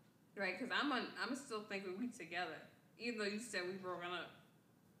up, right? Cause I'm still thinking we together, even though you said we broken up.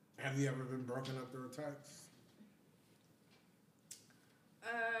 Have you ever been broken up through a text?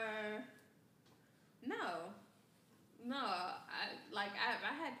 No.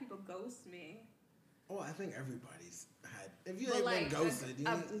 I had people ghost me. Oh, I think everybody's had. If you But ain't like been ghosted, you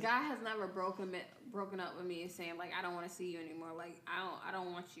a ain't- guy has never broken up with me and saying like I don't want to see you anymore. Like I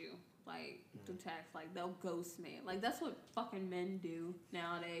don't want you. Like through text, like they'll ghost me. Like that's what fucking men do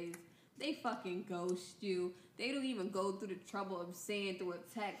nowadays. They fucking ghost you. They don't even go through the trouble of saying through a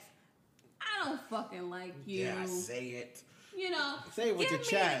text, I don't fucking like you. Yeah, say it. Say it with your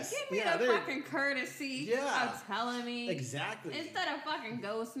chest. Give me Yeah, the they're- fucking courtesy Yeah. of telling me. Exactly. Instead of fucking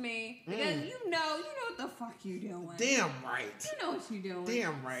ghost me. Because you know what the fuck you doing. Damn right. You know what you doing.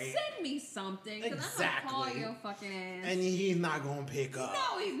 Damn right. Send me something. Because I'm going to call Exactly. your fucking ass. And he's not gonna pick up.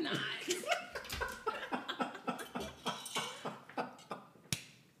 No, he's not.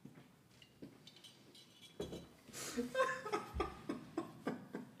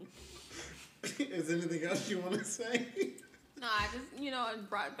 Is there anything else you want to say? No, I just, it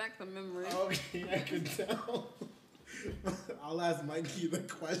brought back the memory. Okay, I can tell. I'll ask Mikey the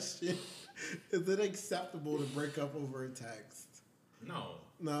question. Is it acceptable to break up over a text? No.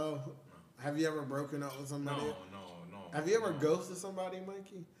 No? Have you ever broken up with somebody? No. Have you ever ghosted somebody,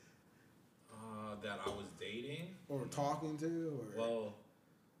 Mikey? That I was dating? Or talking to? Or Well,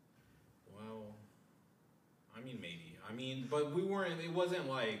 I mean, maybe. But we weren't, it wasn't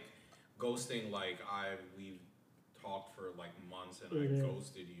like ghosting like we've talked for like months and I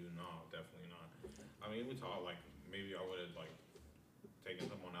ghosted you. No, definitely not. I mean, we talked like maybe I would have like taken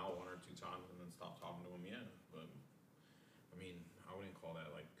someone out 1 or 2 times and then stopped talking to them. Yeah, but I mean, I wouldn't call that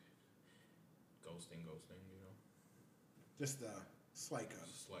like ghosting. You know, Just slight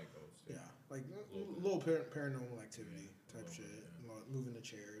ghost. Slight ghosting. Yeah, like Little paranormal activity type Little shit. bit, Moving the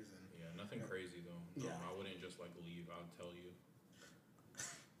chairs and. Yeah, nothing crazy though. Yeah. I wouldn't just like leave. I'd tell you.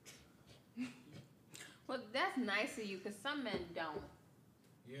 Well, that's nice of you, because some men don't.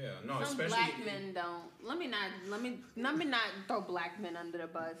 Yeah, no, Some especially black men don't. Let me not throw black men under the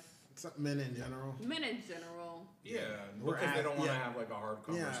bus. Some men in general. Men in general. Yeah, We're because they don't want to yeah. have like a hard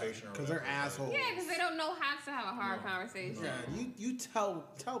conversation. because they're assholes. Yeah, because they don't know how to have a hard No. conversation. Yeah, you tell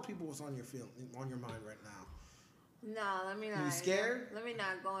people what's on your mind right now. No, let me not. You scared? Let me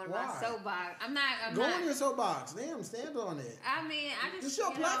not go in Why? my soapbox. I'm not. Go on your soapbox. Damn, stand on it. I mean, I just. It's your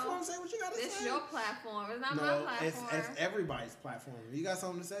you know, platform. Say what you gotta say. It's your platform. It's not my No, platform. it's everybody's platform. You got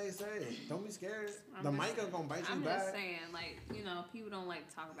something to say, say it. Don't be scared. The mic is gonna bite you I'm back. just saying, like, you know, people don't like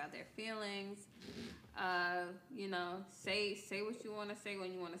to talk about their feelings. You know, say what you want to say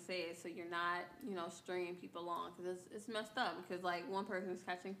when you want to say it, so you're not, you know, stringing people along, because it's messed up. Because like one person's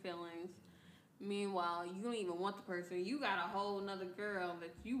catching feelings, meanwhile you don't even want the person. You got a whole another girl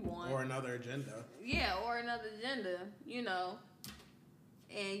that you want, Or another agenda. yeah, or another agenda, you know.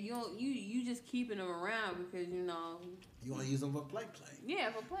 And you just keeping them around because you know. You want to use them for play.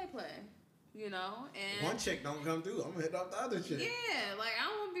 Yeah, for play, you know. And One chick don't come through. I'm gonna hit up the other chick. yeah, like I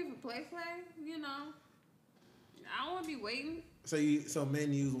don't want to be for play, you know. I don't want to be waiting. So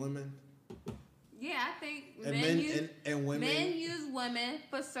men use women. Yeah, I think And men men use and women. men use women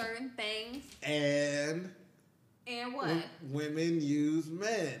for certain things. And And what? women use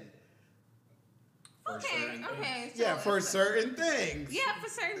men. For Okay, certain things. okay. So Yeah, for certain things. Yeah, for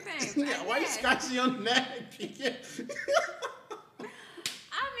certain things. Yeah, why you scratching your neck?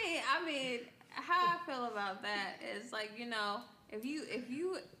 I mean, how I feel about that is like, you know, if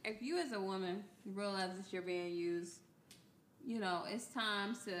you as a woman realize that you're being used, you know, it's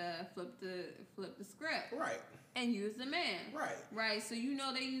time to flip the script. Right. And use the man. Right. Right. So you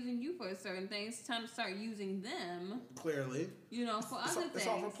know they're using you for certain things. It's time to start using them. Clearly. You know, for It's other all, things. it's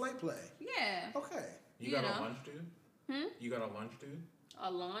all for play. Yeah. Okay. You You got know. a lunch dude? Hmm? You got a lunch dude? A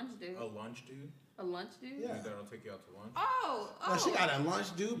lunch dude. A lunch dude? A lunch dude. Yeah. You that'll take you out to lunch? Oh. No, she got a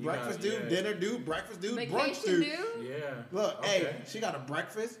lunch dude, You breakfast got- dude, yeah. dinner dude, breakfast dude, brunch Vacation dude. dude. Yeah. Look, Okay. hey, she got a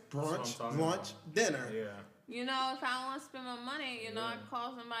breakfast, That's what I'm brunch, talking lunch, about. dinner. Yeah. You know, if I want to spend my money, you know, I Yeah. can call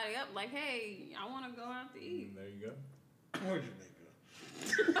somebody up like, hey, I want to go out to eat. There you go. Or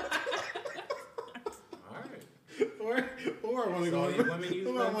Jamaica. All right. Or I want to So go. you women use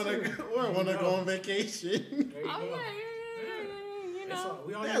Or I them want too. to. Or I want to You go know. on vacation. There you Oh go. yeah. You It's know. all-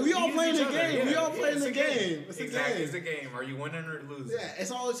 we all, Yeah, use- we all use playing each the other. game. We all playing it's the a game. It's a exactly. game. It's a game. Are you winning or losing? Yeah,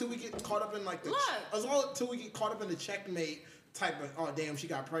 it's all until we get caught up in like the. Look. It's all until we get caught up in the checkmate type of. Oh damn, she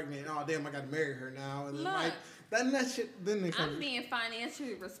got pregnant. Oh damn, I got to marry her now. And then Look. like that shit. Then they I'm come. being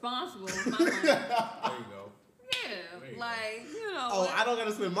financially responsible with my money. There you go. There Yeah, you like you know. Oh, what? I don't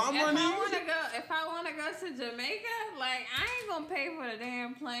gotta spend my money. If I want to go to Jamaica, like I ain't gonna pay for the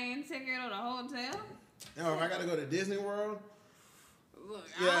damn plane ticket or the hotel. Oh, if I gotta go to Disney World. Look,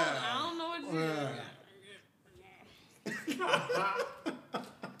 Yeah. I don't know what you.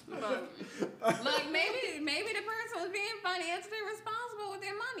 Look, maybe the person was being financially responsible with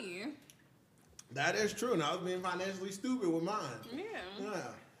their money. That is true, and I was being financially stupid with mine. Yeah. Yeah.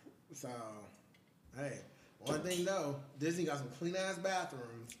 So, hey, one thing though, Disney got some clean ass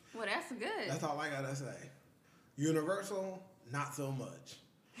bathrooms. Well, that's good. That's all I gotta say. Universal, not so much.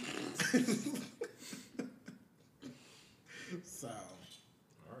 So,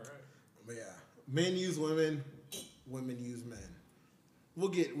 All right. but yeah, men use women, women use men.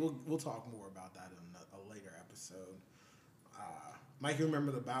 We'll talk more about that in a later episode. Mike, you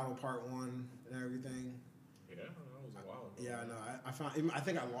remember the battle part 1 and everything? Yeah, that was a while ago. Yeah, I know. I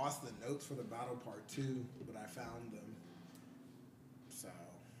think I lost the notes for the battle part 2, but I found them. So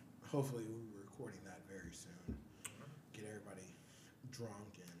hopefully we'll be recording that very soon. Get everybody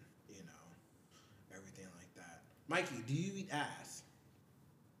drunk and everything like that. Mikey, do you eat ass?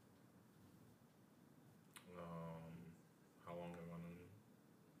 How long have I known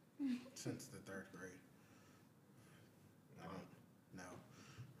you? Since the 3rd grade. I don't know.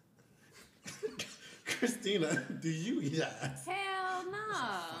 Christina, do you eat ass? Hell no. That's a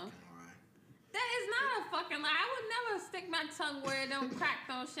fucking lie. That is not a fucking lie. I would never stick my tongue where it don't crack,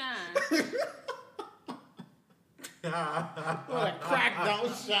 don't shine. Well, a crack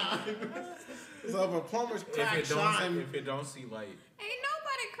don't shine. So if a plumber's crack shine. If it don't see light. Ain't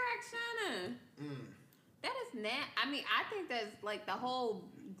nobody crack shining. That is I mean, I think that's like the whole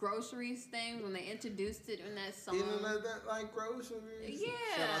groceries thing when they introduced it in that song. Even that like groceries. Yeah,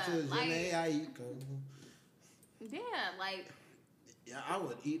 Shout out to Janae Aiko. Yeah, like. Yeah, I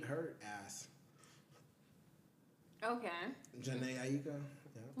would eat her ass. Okay. Janae Aiko.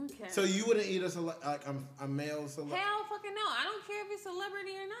 Yeah. Okay. So you wouldn't eat a male celebrity? Hell fucking no. I don't care if it's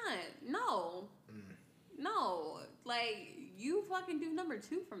celebrity or not. No. No. Like, you fucking do number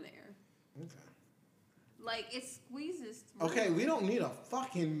 2 from there. Okay. Like, it squeezes through. Okay, we don't need a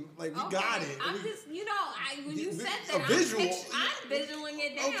fucking, like, we got it. I'm just, when you said that, a visual. I'm visualing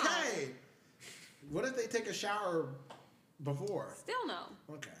it down. Okay. What if they take a shower before? Still no.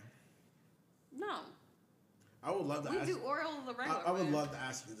 Okay. No. I would love to ask We do oral the regular I would way. love to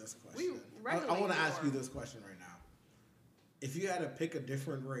ask you this question. We I regularly want to do ask you oral. this question right now. If you had to pick a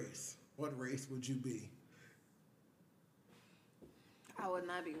different race, what race would you be? I would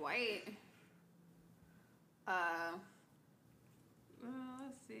not be white.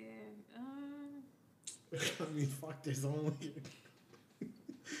 Let's see. I mean, fuck, there's only...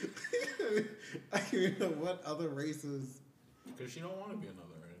 I mean, what other races... Because she don't want to be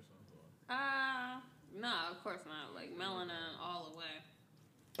another race. No, of course not. Like, melanin all the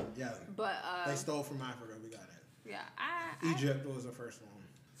way. Yeah. But, they stole from Africa, we got it. Yeah, Egypt was the first one.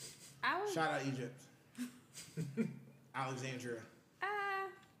 I would... Shout out Egypt. Alexandria.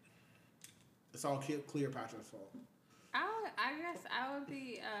 It's all Cleopatra's fault. I guess I would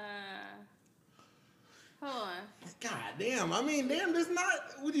be, hold on. God damn. I mean, damn, there's not...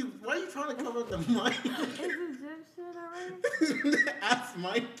 why are you trying to cover up the mic? Is Egyptian already? Ask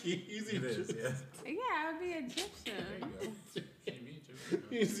Mikey. He's It is, Egyptian. yeah. Yeah, I would be Egyptian. There you go.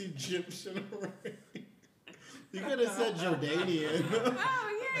 He's Egyptian already. You could have said Jordanian. Oh,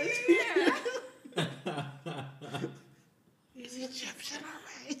 yeah. He's Egyptian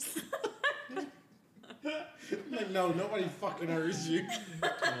already. Like, no, nobody fucking hurts you.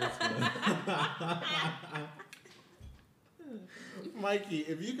 Mikey,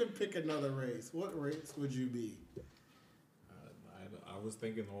 if you could pick another race, what race would you be? I was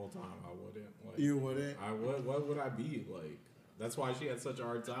thinking the whole time I wouldn't. Like, You wouldn't? I would. What would I be like? That's why she had such a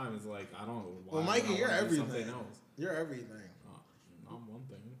hard time. It's like I don't. Why Well, Mikey, would I you're wanna do everything. Something else. You're everything. I'm one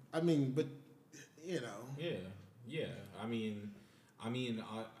thing. I mean, but, you know. Yeah. I mean, I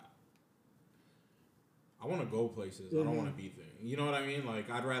want to go places. I don't want to be things. You know what I mean?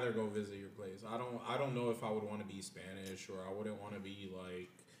 Like, I'd rather go visit your place. I don't know if I would want to be Spanish or I wouldn't want to be like.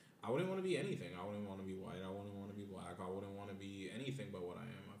 I wouldn't want to be anything. I wouldn't want to be white. I wouldn't want to be black. I wouldn't want to be anything but what I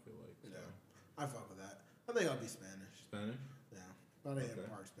am. I feel like. So. Yeah, I fuck with that. I think I'll be Spanish. Spanish. Yeah, but I am Okay.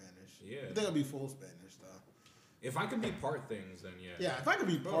 part Spanish. Yeah. I think I'll be full Spanish though. If I could be part things, then yeah. Yeah, if I could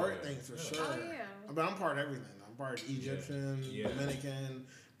be part yeah. things for Yeah. sure. Oh, yeah. But I'm part everything. I'm part Egyptian, Yeah. Dominican,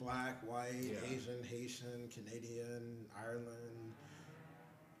 black, white, Yeah. Asian, Haitian, Canadian, Ireland,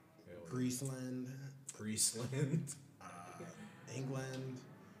 Hell yeah. Greeceland, Greeceland. England.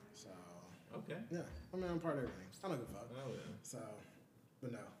 So Okay. yeah, I mean I'm part everything. I don't give a fuck. Oh yeah. So,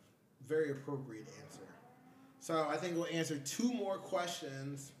 but no, very appropriate answer. So I think we'll answer 2 more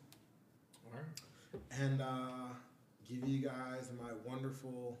questions All right. and give you guys my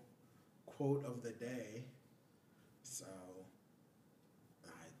wonderful quote of the day. So,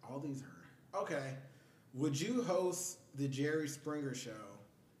 all these are okay. Would you host the Jerry Springer show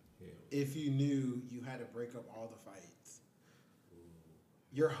Hell. if you knew you had to break up all the fights?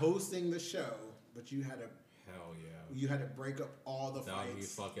 You're hosting the show, but you had to Hell yeah. break up all the That would be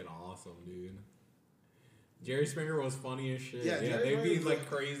fights. fucking awesome, dude. Jerry Springer was funny as shit. Yeah, Yeah, Jerry they'd be Springer was like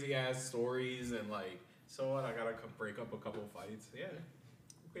crazy ass stories and like, so what? I gotta break up a couple fights. Yeah,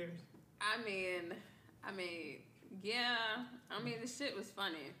 who cares? I mean, yeah. I mean, the shit was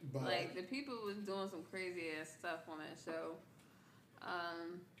funny. But- like, the people was doing some crazy ass stuff on that show.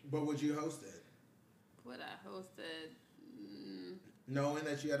 But would you host it, Would I host it? knowing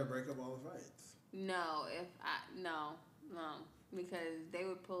that you had to break up all the fights? No, no, because they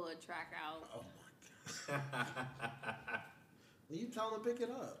would pull a track out. Oh my god! You tell them to pick it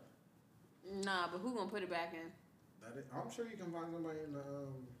up. Nah, but who gonna put it back in? I'm sure you can find somebody in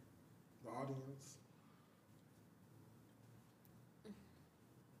the audience.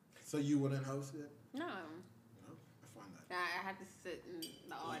 So you wouldn't host it? No, No, I find that. I have to sit in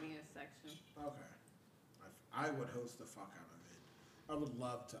the audience section. Okay. I would host the fuck out of it. I would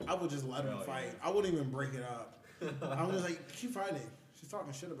love to. I would just let them Hell fight. yeah. I wouldn't even break it up. I was like, keep fighting. She's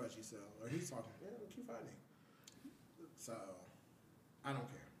talking shit about you, so. Or he's talking. Yeah, keep fighting. So, I don't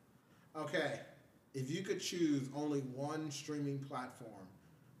care. Okay. If you could choose only one streaming platform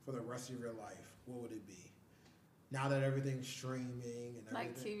for the rest of your life, what would it be? now that everything's streaming and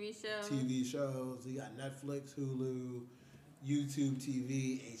Like everything, TV shows. TV shows, you got Netflix, Hulu, YouTube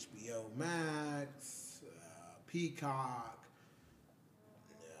TV, HBO Max, Peacock.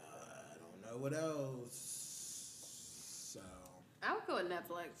 I don't know what else. So I would go with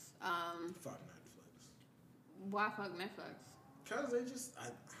Netflix. fuck Netflix. Why fuck Netflix? Cause they just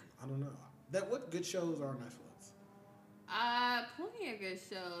I don't know. What good shows are on Netflix? Plenty of good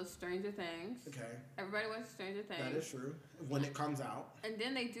shows. Stranger Things. Okay, Everybody watches Stranger Things. that is true. When it comes out, And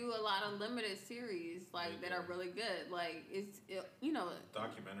then they do a lot of limited series that are really good. Like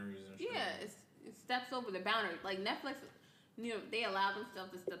Documentaries and shit. yeah, it steps over the boundary. Like Netflix, they allow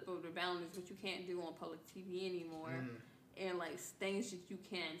themselves to step over the boundaries, which you can't do on public TV anymore. And like things that you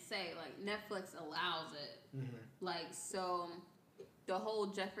can say, like Netflix allows it. Like so, the whole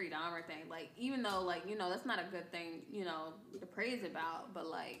Jeffrey Dahmer thing, like even though that's not a good thing, to praise about, but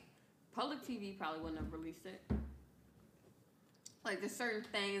like public TV probably wouldn't have released it. Like there's certain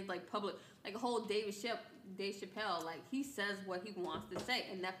things like public, like a whole Dave Chappelle, like he says what he wants to say,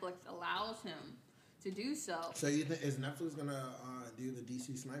 and Netflix allows him to do so. So you think is Netflix gonna do the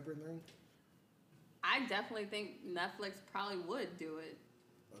DC Sniper thing? I definitely think Netflix probably would do it.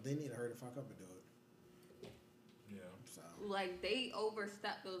 Well, they need to hurry the fuck up and do it. Yeah. So Like they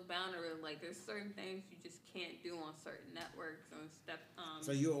overstep those boundaries. Like there's certain things you just can't do on certain networks and stuff.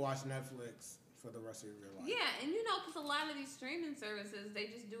 So you will watch Netflix for the rest of your life? Yeah, and because a lot of these streaming services, they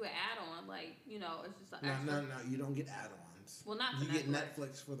just do an add-on. Like it's just an No, you don't get add-ons. Well, not for you get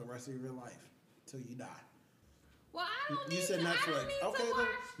Netflix. Netflix for the rest of your life till you die. Well, I don't need You said to, I Netflix. don't need Okay, to then,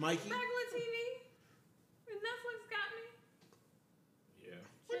 watch Mikey. regular TV. Netflix got me. Yeah.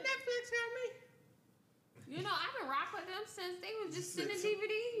 Well, Netflix got me. I've been rocking with them since they was just sending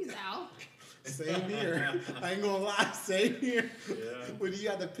DVDs out. Same here. I ain't gonna lie. Same here. Yeah. When you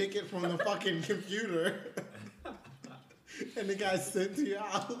had to pick it from the fucking computer, and the guy sent to your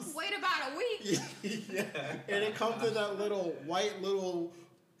house. Wait about a week. Yeah. And it comes in that little white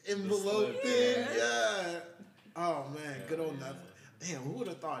envelope thing. Yeah. Oh man, good old Netflix. Damn, who would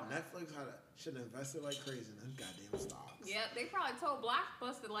have thought Netflix should have invested like crazy in them goddamn stocks? Yeah, they probably told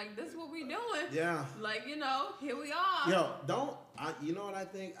Blockbuster like, "This is what we doing." Yeah. Like here we are. Yo, you know what I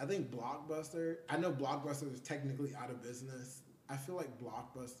think? I think Blockbuster. I know Blockbuster is technically out of business. I feel like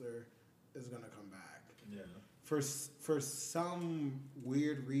Blockbuster is gonna come back. Yeah. For some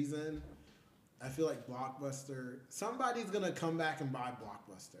weird reason, I feel like Blockbuster. Somebody's gonna come back and buy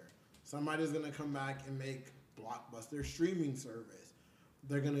Blockbuster. Somebody's gonna come back and make Blockbuster streaming service.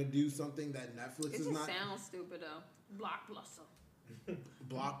 They're gonna do something that Netflix is not. It just sounds stupid though. Blockbuster.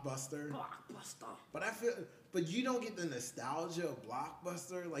 Blockbuster. Blockbuster. But you don't get the nostalgia of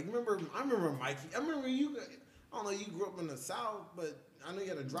Blockbuster. Like I remember Mikey. I remember you. I don't know. You grew up in the South, but I know you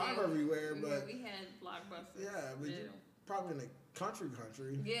had to drive everywhere. But we had Blockbuster. yeah, but you probably in the country.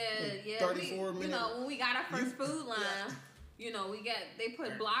 Yeah, like yeah. 34 minutes. When we got our first food line, they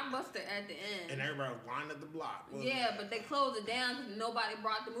put Blockbuster at the end. And everybody was lined at the block. Yeah, but they closed it down because nobody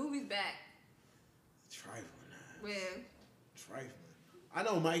brought the movies back. Trifling. Yeah. Trifling. I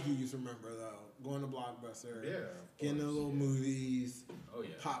know Mikey used to remember though, going to Blockbuster. Yeah. Getting the little movies. Oh yeah.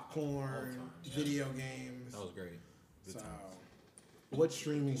 Popcorn. Yeah. Video games. That was great. Good So, times. what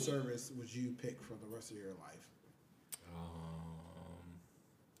streaming service would you pick for the rest of your life?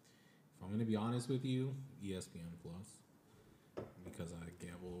 If I'm gonna be honest with you, ESPN Plus, because I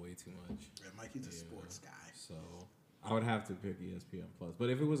gamble way too much. Yeah, Mikey's a sports guy. So I would have to pick ESPN Plus. But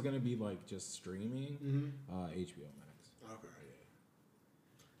if it was gonna be like just streaming, HBO Max. Okay.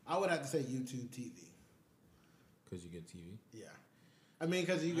 I would have to say YouTube TV. Because you get TV. Yeah. I mean,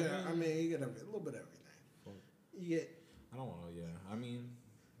 because you get, you get a little bit of everything. You get. I don't want to. Yeah. I mean,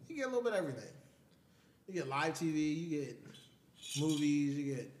 you get a little bit of everything. You get live TV. You get movies.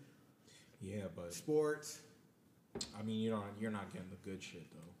 You get. Yeah, but sports. I mean, you're not getting the good shit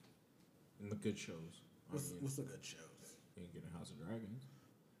though. And the good shows. What's the good shows? You ain't getting House of Dragons.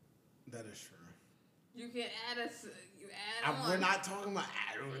 That is true. You can add us. You add on. We're not talking about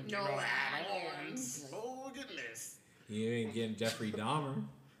add-ons. No add-ons. Oh goodness. You ain't getting Jeffrey Dahmer.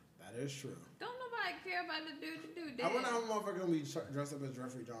 That is true. Don't nobody care about the dude. I wonder how motherfucker gonna be dressed up as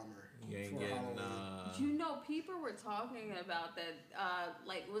Jeffrey Dahmer. You ain't for getting. People were talking about that.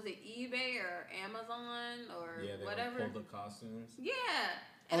 Was it eBay or Amazon or whatever? Pulled the costumes. Yeah.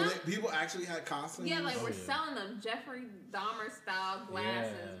 People actually had costumes? Yeah, we're selling them Jeffrey Dahmer style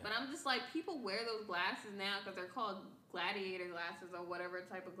glasses. Yeah. But I'm just like, people wear those glasses now because they're called gladiator glasses or whatever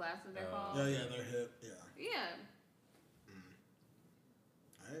type of glasses they're called. Yeah, they're hip. Yeah. Yeah.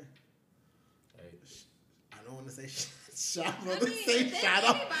 Hey. I don't want to say Shout I out to mean, say if shout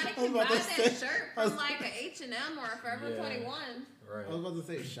out. anybody I was can about buy to that say. shirt I was, from like a H&M or a Forever Yeah. 21. Right. I was about to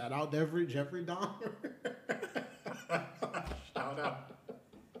say shout out Jeffrey Dahmer. Shout out.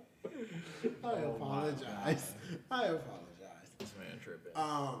 I apologize. I apologize. This man tripping.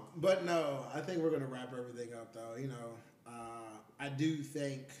 But no, I think we're gonna wrap everything up though. You know, I do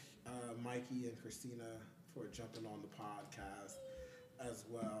thank Mikey and Christina for jumping on the podcast as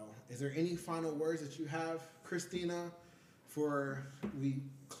well. Is there any final words that you have, Christina, before we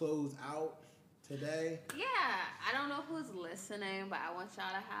close out today? Yeah, I don't know who's listening, but I want y'all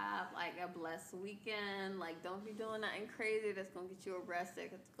to have like a blessed weekend. Like, don't be doing nothing crazy that's gonna get you arrested.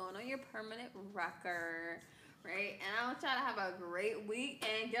 'Cause it's going on your permanent record, right? And I want y'all to have a great week.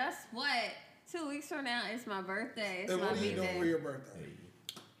 And guess what? 2 weeks from now, it's my birthday. It's And my what are you doing B-day. for your birthday?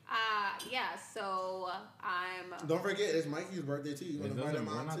 Yeah. So I'm. Don't forget, it's Mikey's birthday too. You want to invite him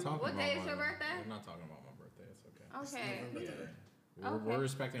We're out not too? talking What about day is my- your birthday? We're not talking about my birthday. It's okay. Okay. November Yeah. 3rd. We're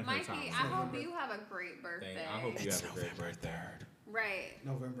respecting her Mikey, time. I hope you have a great birthday. I hope you It's have a great November birthday. 3rd. Right.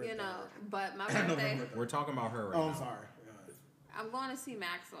 November You know, 3rd. but my birthday, November 3rd. We're talking about her right Oh, now. I'm sorry. I'm going to see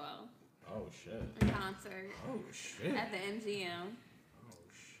Maxwell Oh shit. in concert Oh shit. at the MGM. Oh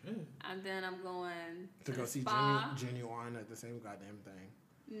shit. And then I'm going To go see Spa. Genuine at the same goddamn thing.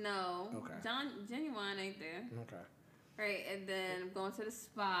 No. Okay. Genuine ain't there. Okay. Right, and then I'm going to the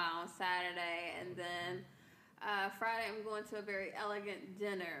spa on Saturday, and then Friday I'm going to a very elegant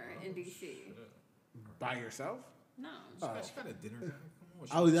dinner in DC. By yourself? No. She got a dinner guy. Come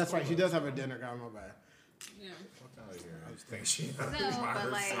on. Oh, that's right. She does have a dinner guy. My bad. Yeah. Fuck out of here. I just think she. No,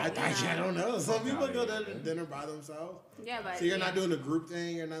 but like, I don't know. Some Fuck people outta go here, to man. dinner by themselves. yeah, but So you're yeah. not doing a group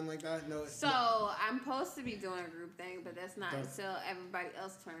thing or nothing like that? No. So I'm supposed to be doing a group thing, but that's not That's- until everybody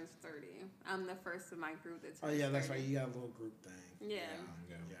else turns 30. I'm the first of my group that Oh turns yeah, that's 30. right. You got a little group thing. Yeah.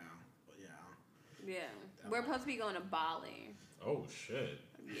 Yeah. Yeah. Yeah. Yeah. Yeah. We're supposed to be going to Bali. Oh shit.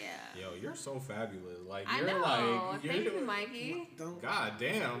 Yeah. Yo, you're so fabulous. Like I you're know. like Thank you're you, Mikey. Don't. God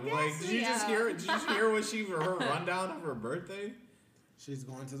damn. Yes, Like did you just yeah. hear what her rundown of her birthday? She's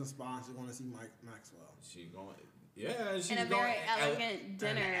going to the spa. And she's going to see Mike Maxwell. She going yeah, she's In a going very elegant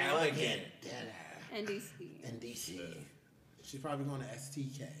dinner elegant. Dinner in DC. in DC. She's probably going to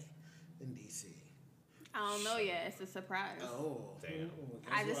STK in DC. I don't know yet. It's a surprise. Oh. Damn. Ooh,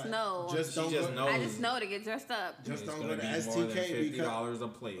 I guess just what? know. Just She don't just go. knows. I just know to get dressed up. Just It's don't gonna go to be more than STK because $50 a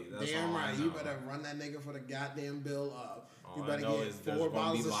plate. That's damn all I right, you know. better run that nigga for the goddamn bill up. All You I better know get is there's 4 gonna be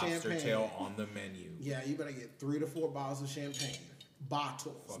bottles of lobster champagne. tail on the menu. Yeah, you better get 3 to 4 bottles of champagne.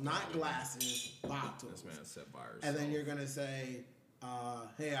 Bottles, Fuck not outta here. glasses. Bottles. This man set by herself. And then you're gonna say,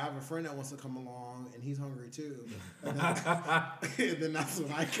 "Hey, I have a friend that wants to come along, and he's hungry too." And then, and then that's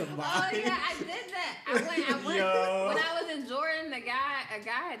when I come by. Oh yeah, I did that. I went Yo. when I was in Jordan. A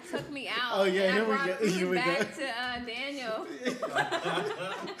guy had took me out. Oh, yeah, and here I we brought go, food here we back go. to Daniel.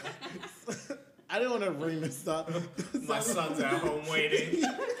 I didn't want to bring this up. my son's at home waiting.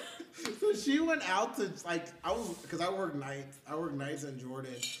 So she went out to because I work nights. I work nights in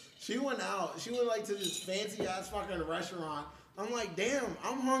Jordan. She went out. She went like to this fancy ass fucking restaurant. I'm like, damn,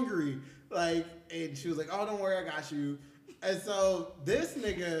 I'm hungry. Like, and she was like, oh, don't worry, I got you. And so this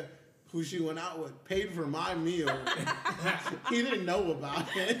nigga who she went out with paid for my meal. He didn't know about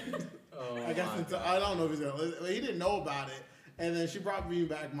it. Oh, I guess I don't know if he's gonna listen, but he didn't know about it. And then she brought me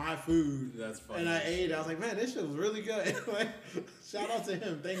back my food. That's funny. And I ate it. I was like, man, this shit was really good. Like, shout out to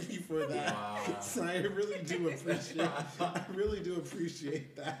him. Thank you for that. Wow. So I really do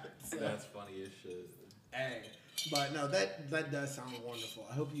appreciate that. So, That's funny as shit. hey. But no, that does sound wonderful.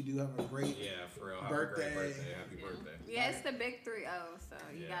 I hope you do have a great Yeah, for real. Have Birthday. a great birthday. Happy birthday. Yeah, it's the big 3-0, so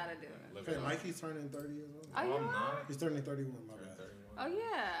you Yeah. gotta do it. Live Hey, it up. Mikey's turning 30 years old. Oh, you I'm are? not. He's turning 31, my Turning bad. 31. Oh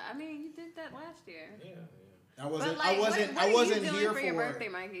yeah, I mean you did that last year. Yeah. I wasn't But like, what I wasn't are you here doing for your for birthday,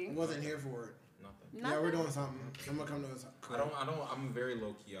 it. Mikey? I wasn't here for it. Nothing. Yeah, we're Nothing? doing something. I'm gonna come to his I'm very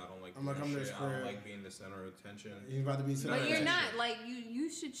low key. I don't like I'm gonna doing come to shit. his I don't crib. like being the center of attention. He's about to be None But of you're that not shit. like you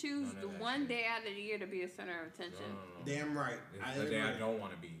should choose None of the that one shit. day out of the year to be a center of No, attention. no, no. damn right. It's the day I don't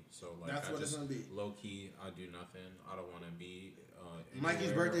want to be. So like, That's I what it's just gonna be. low key. I do nothing. I don't want to be. Mikey's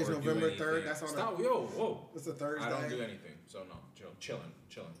anywhere birthday is or do November anything. 3rd. That's on Stop. Yo, whoa. It's a Thursday. I don't do anything. So no, chilling.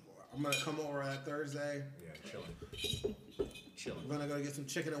 I'm gonna come over that Thursday. Yeah, chilling. We're gonna go get some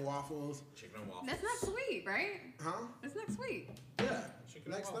chicken and waffles. Chicken and waffles. That's next week, right? Huh? It's next week. Yeah.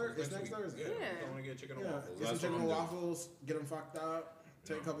 Chicken Next and waffles Thursday. It's next week. Thursday. Yeah, Yeah. I want to get chicken and Yeah. waffles. Get some That's chicken what and I'm doing. waffles. Get them fucked up.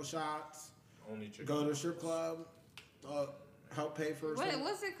 Take a couple shots. Only chicken. Go to a and strip club. Help pay for some.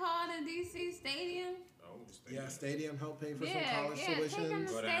 What's it called in DC Stadium? waffles. Oh, stay Yeah, there. stadium. Help pay for some Yeah, college take them tuitions.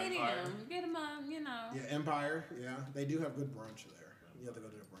 to Go to stadium. Empire. Get them a, you know. Yeah, Empire. Yeah, they do have good brunch there. You have to go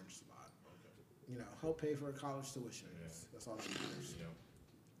to the brunch spot. help pay for a college tuition. Yeah. That's all that matters.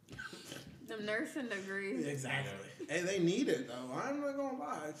 Them nursing degrees. Exactly. And they need it, though. I'm not going to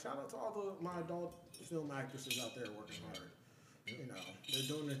lie. Shout out to all my adult film actresses out there working hard. They're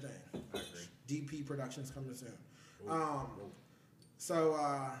doing their thing. I agree. DP Productions coming soon. Ooh. So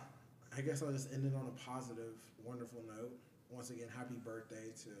I guess I'll just end it on a positive, wonderful note. Once again, happy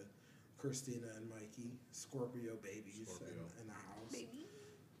birthday to Christina and Mikey, Scorpio babies in the house. Baby.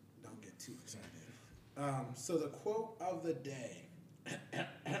 Don't get too excited. So the quote of the day.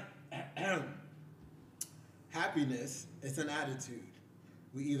 Happiness is an attitude.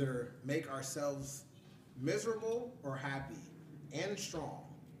 We either make ourselves miserable or happy and strong.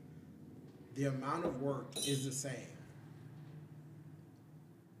 The amount of work is the same.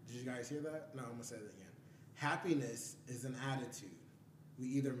 Did you guys hear that? No, I'm going to say it again. Happiness is an attitude. We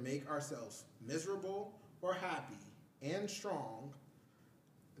either make ourselves miserable or happy and strong.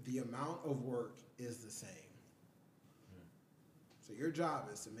 The amount of work is the same. So your job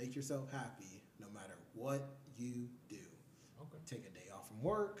is to make yourself happy no matter what you do. Okay. Take a day off from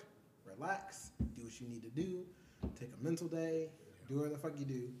work, relax, do what you need to do, take a mental day, do whatever the fuck you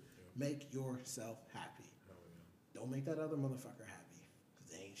do. Make yourself happy. Hell yeah. Don't make that other motherfucker happy,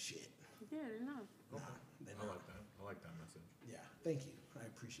 because they ain't shit. Yeah, they're not. Nah, they I not. like that. I like that message. Yeah, thank you. I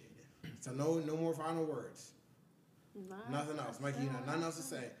appreciate it. So no more final words. Nothing else. Mikey, nothing else to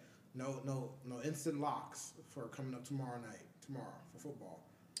say. No instant locks for coming up tomorrow for football,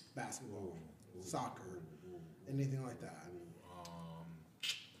 basketball, soccer, anything like that.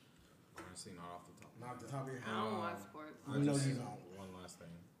 Honestly, not off the top. Not off the top of your I head. don't watch sports. I know you don't. One last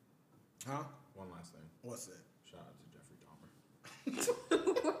thing. Huh? One last thing. What's it? Shout out to Jeffrey Dahmer.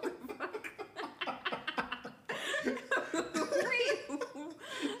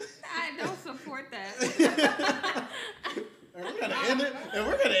 I don't support that. And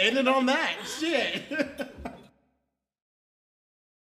we're gonna end it on that. Shit.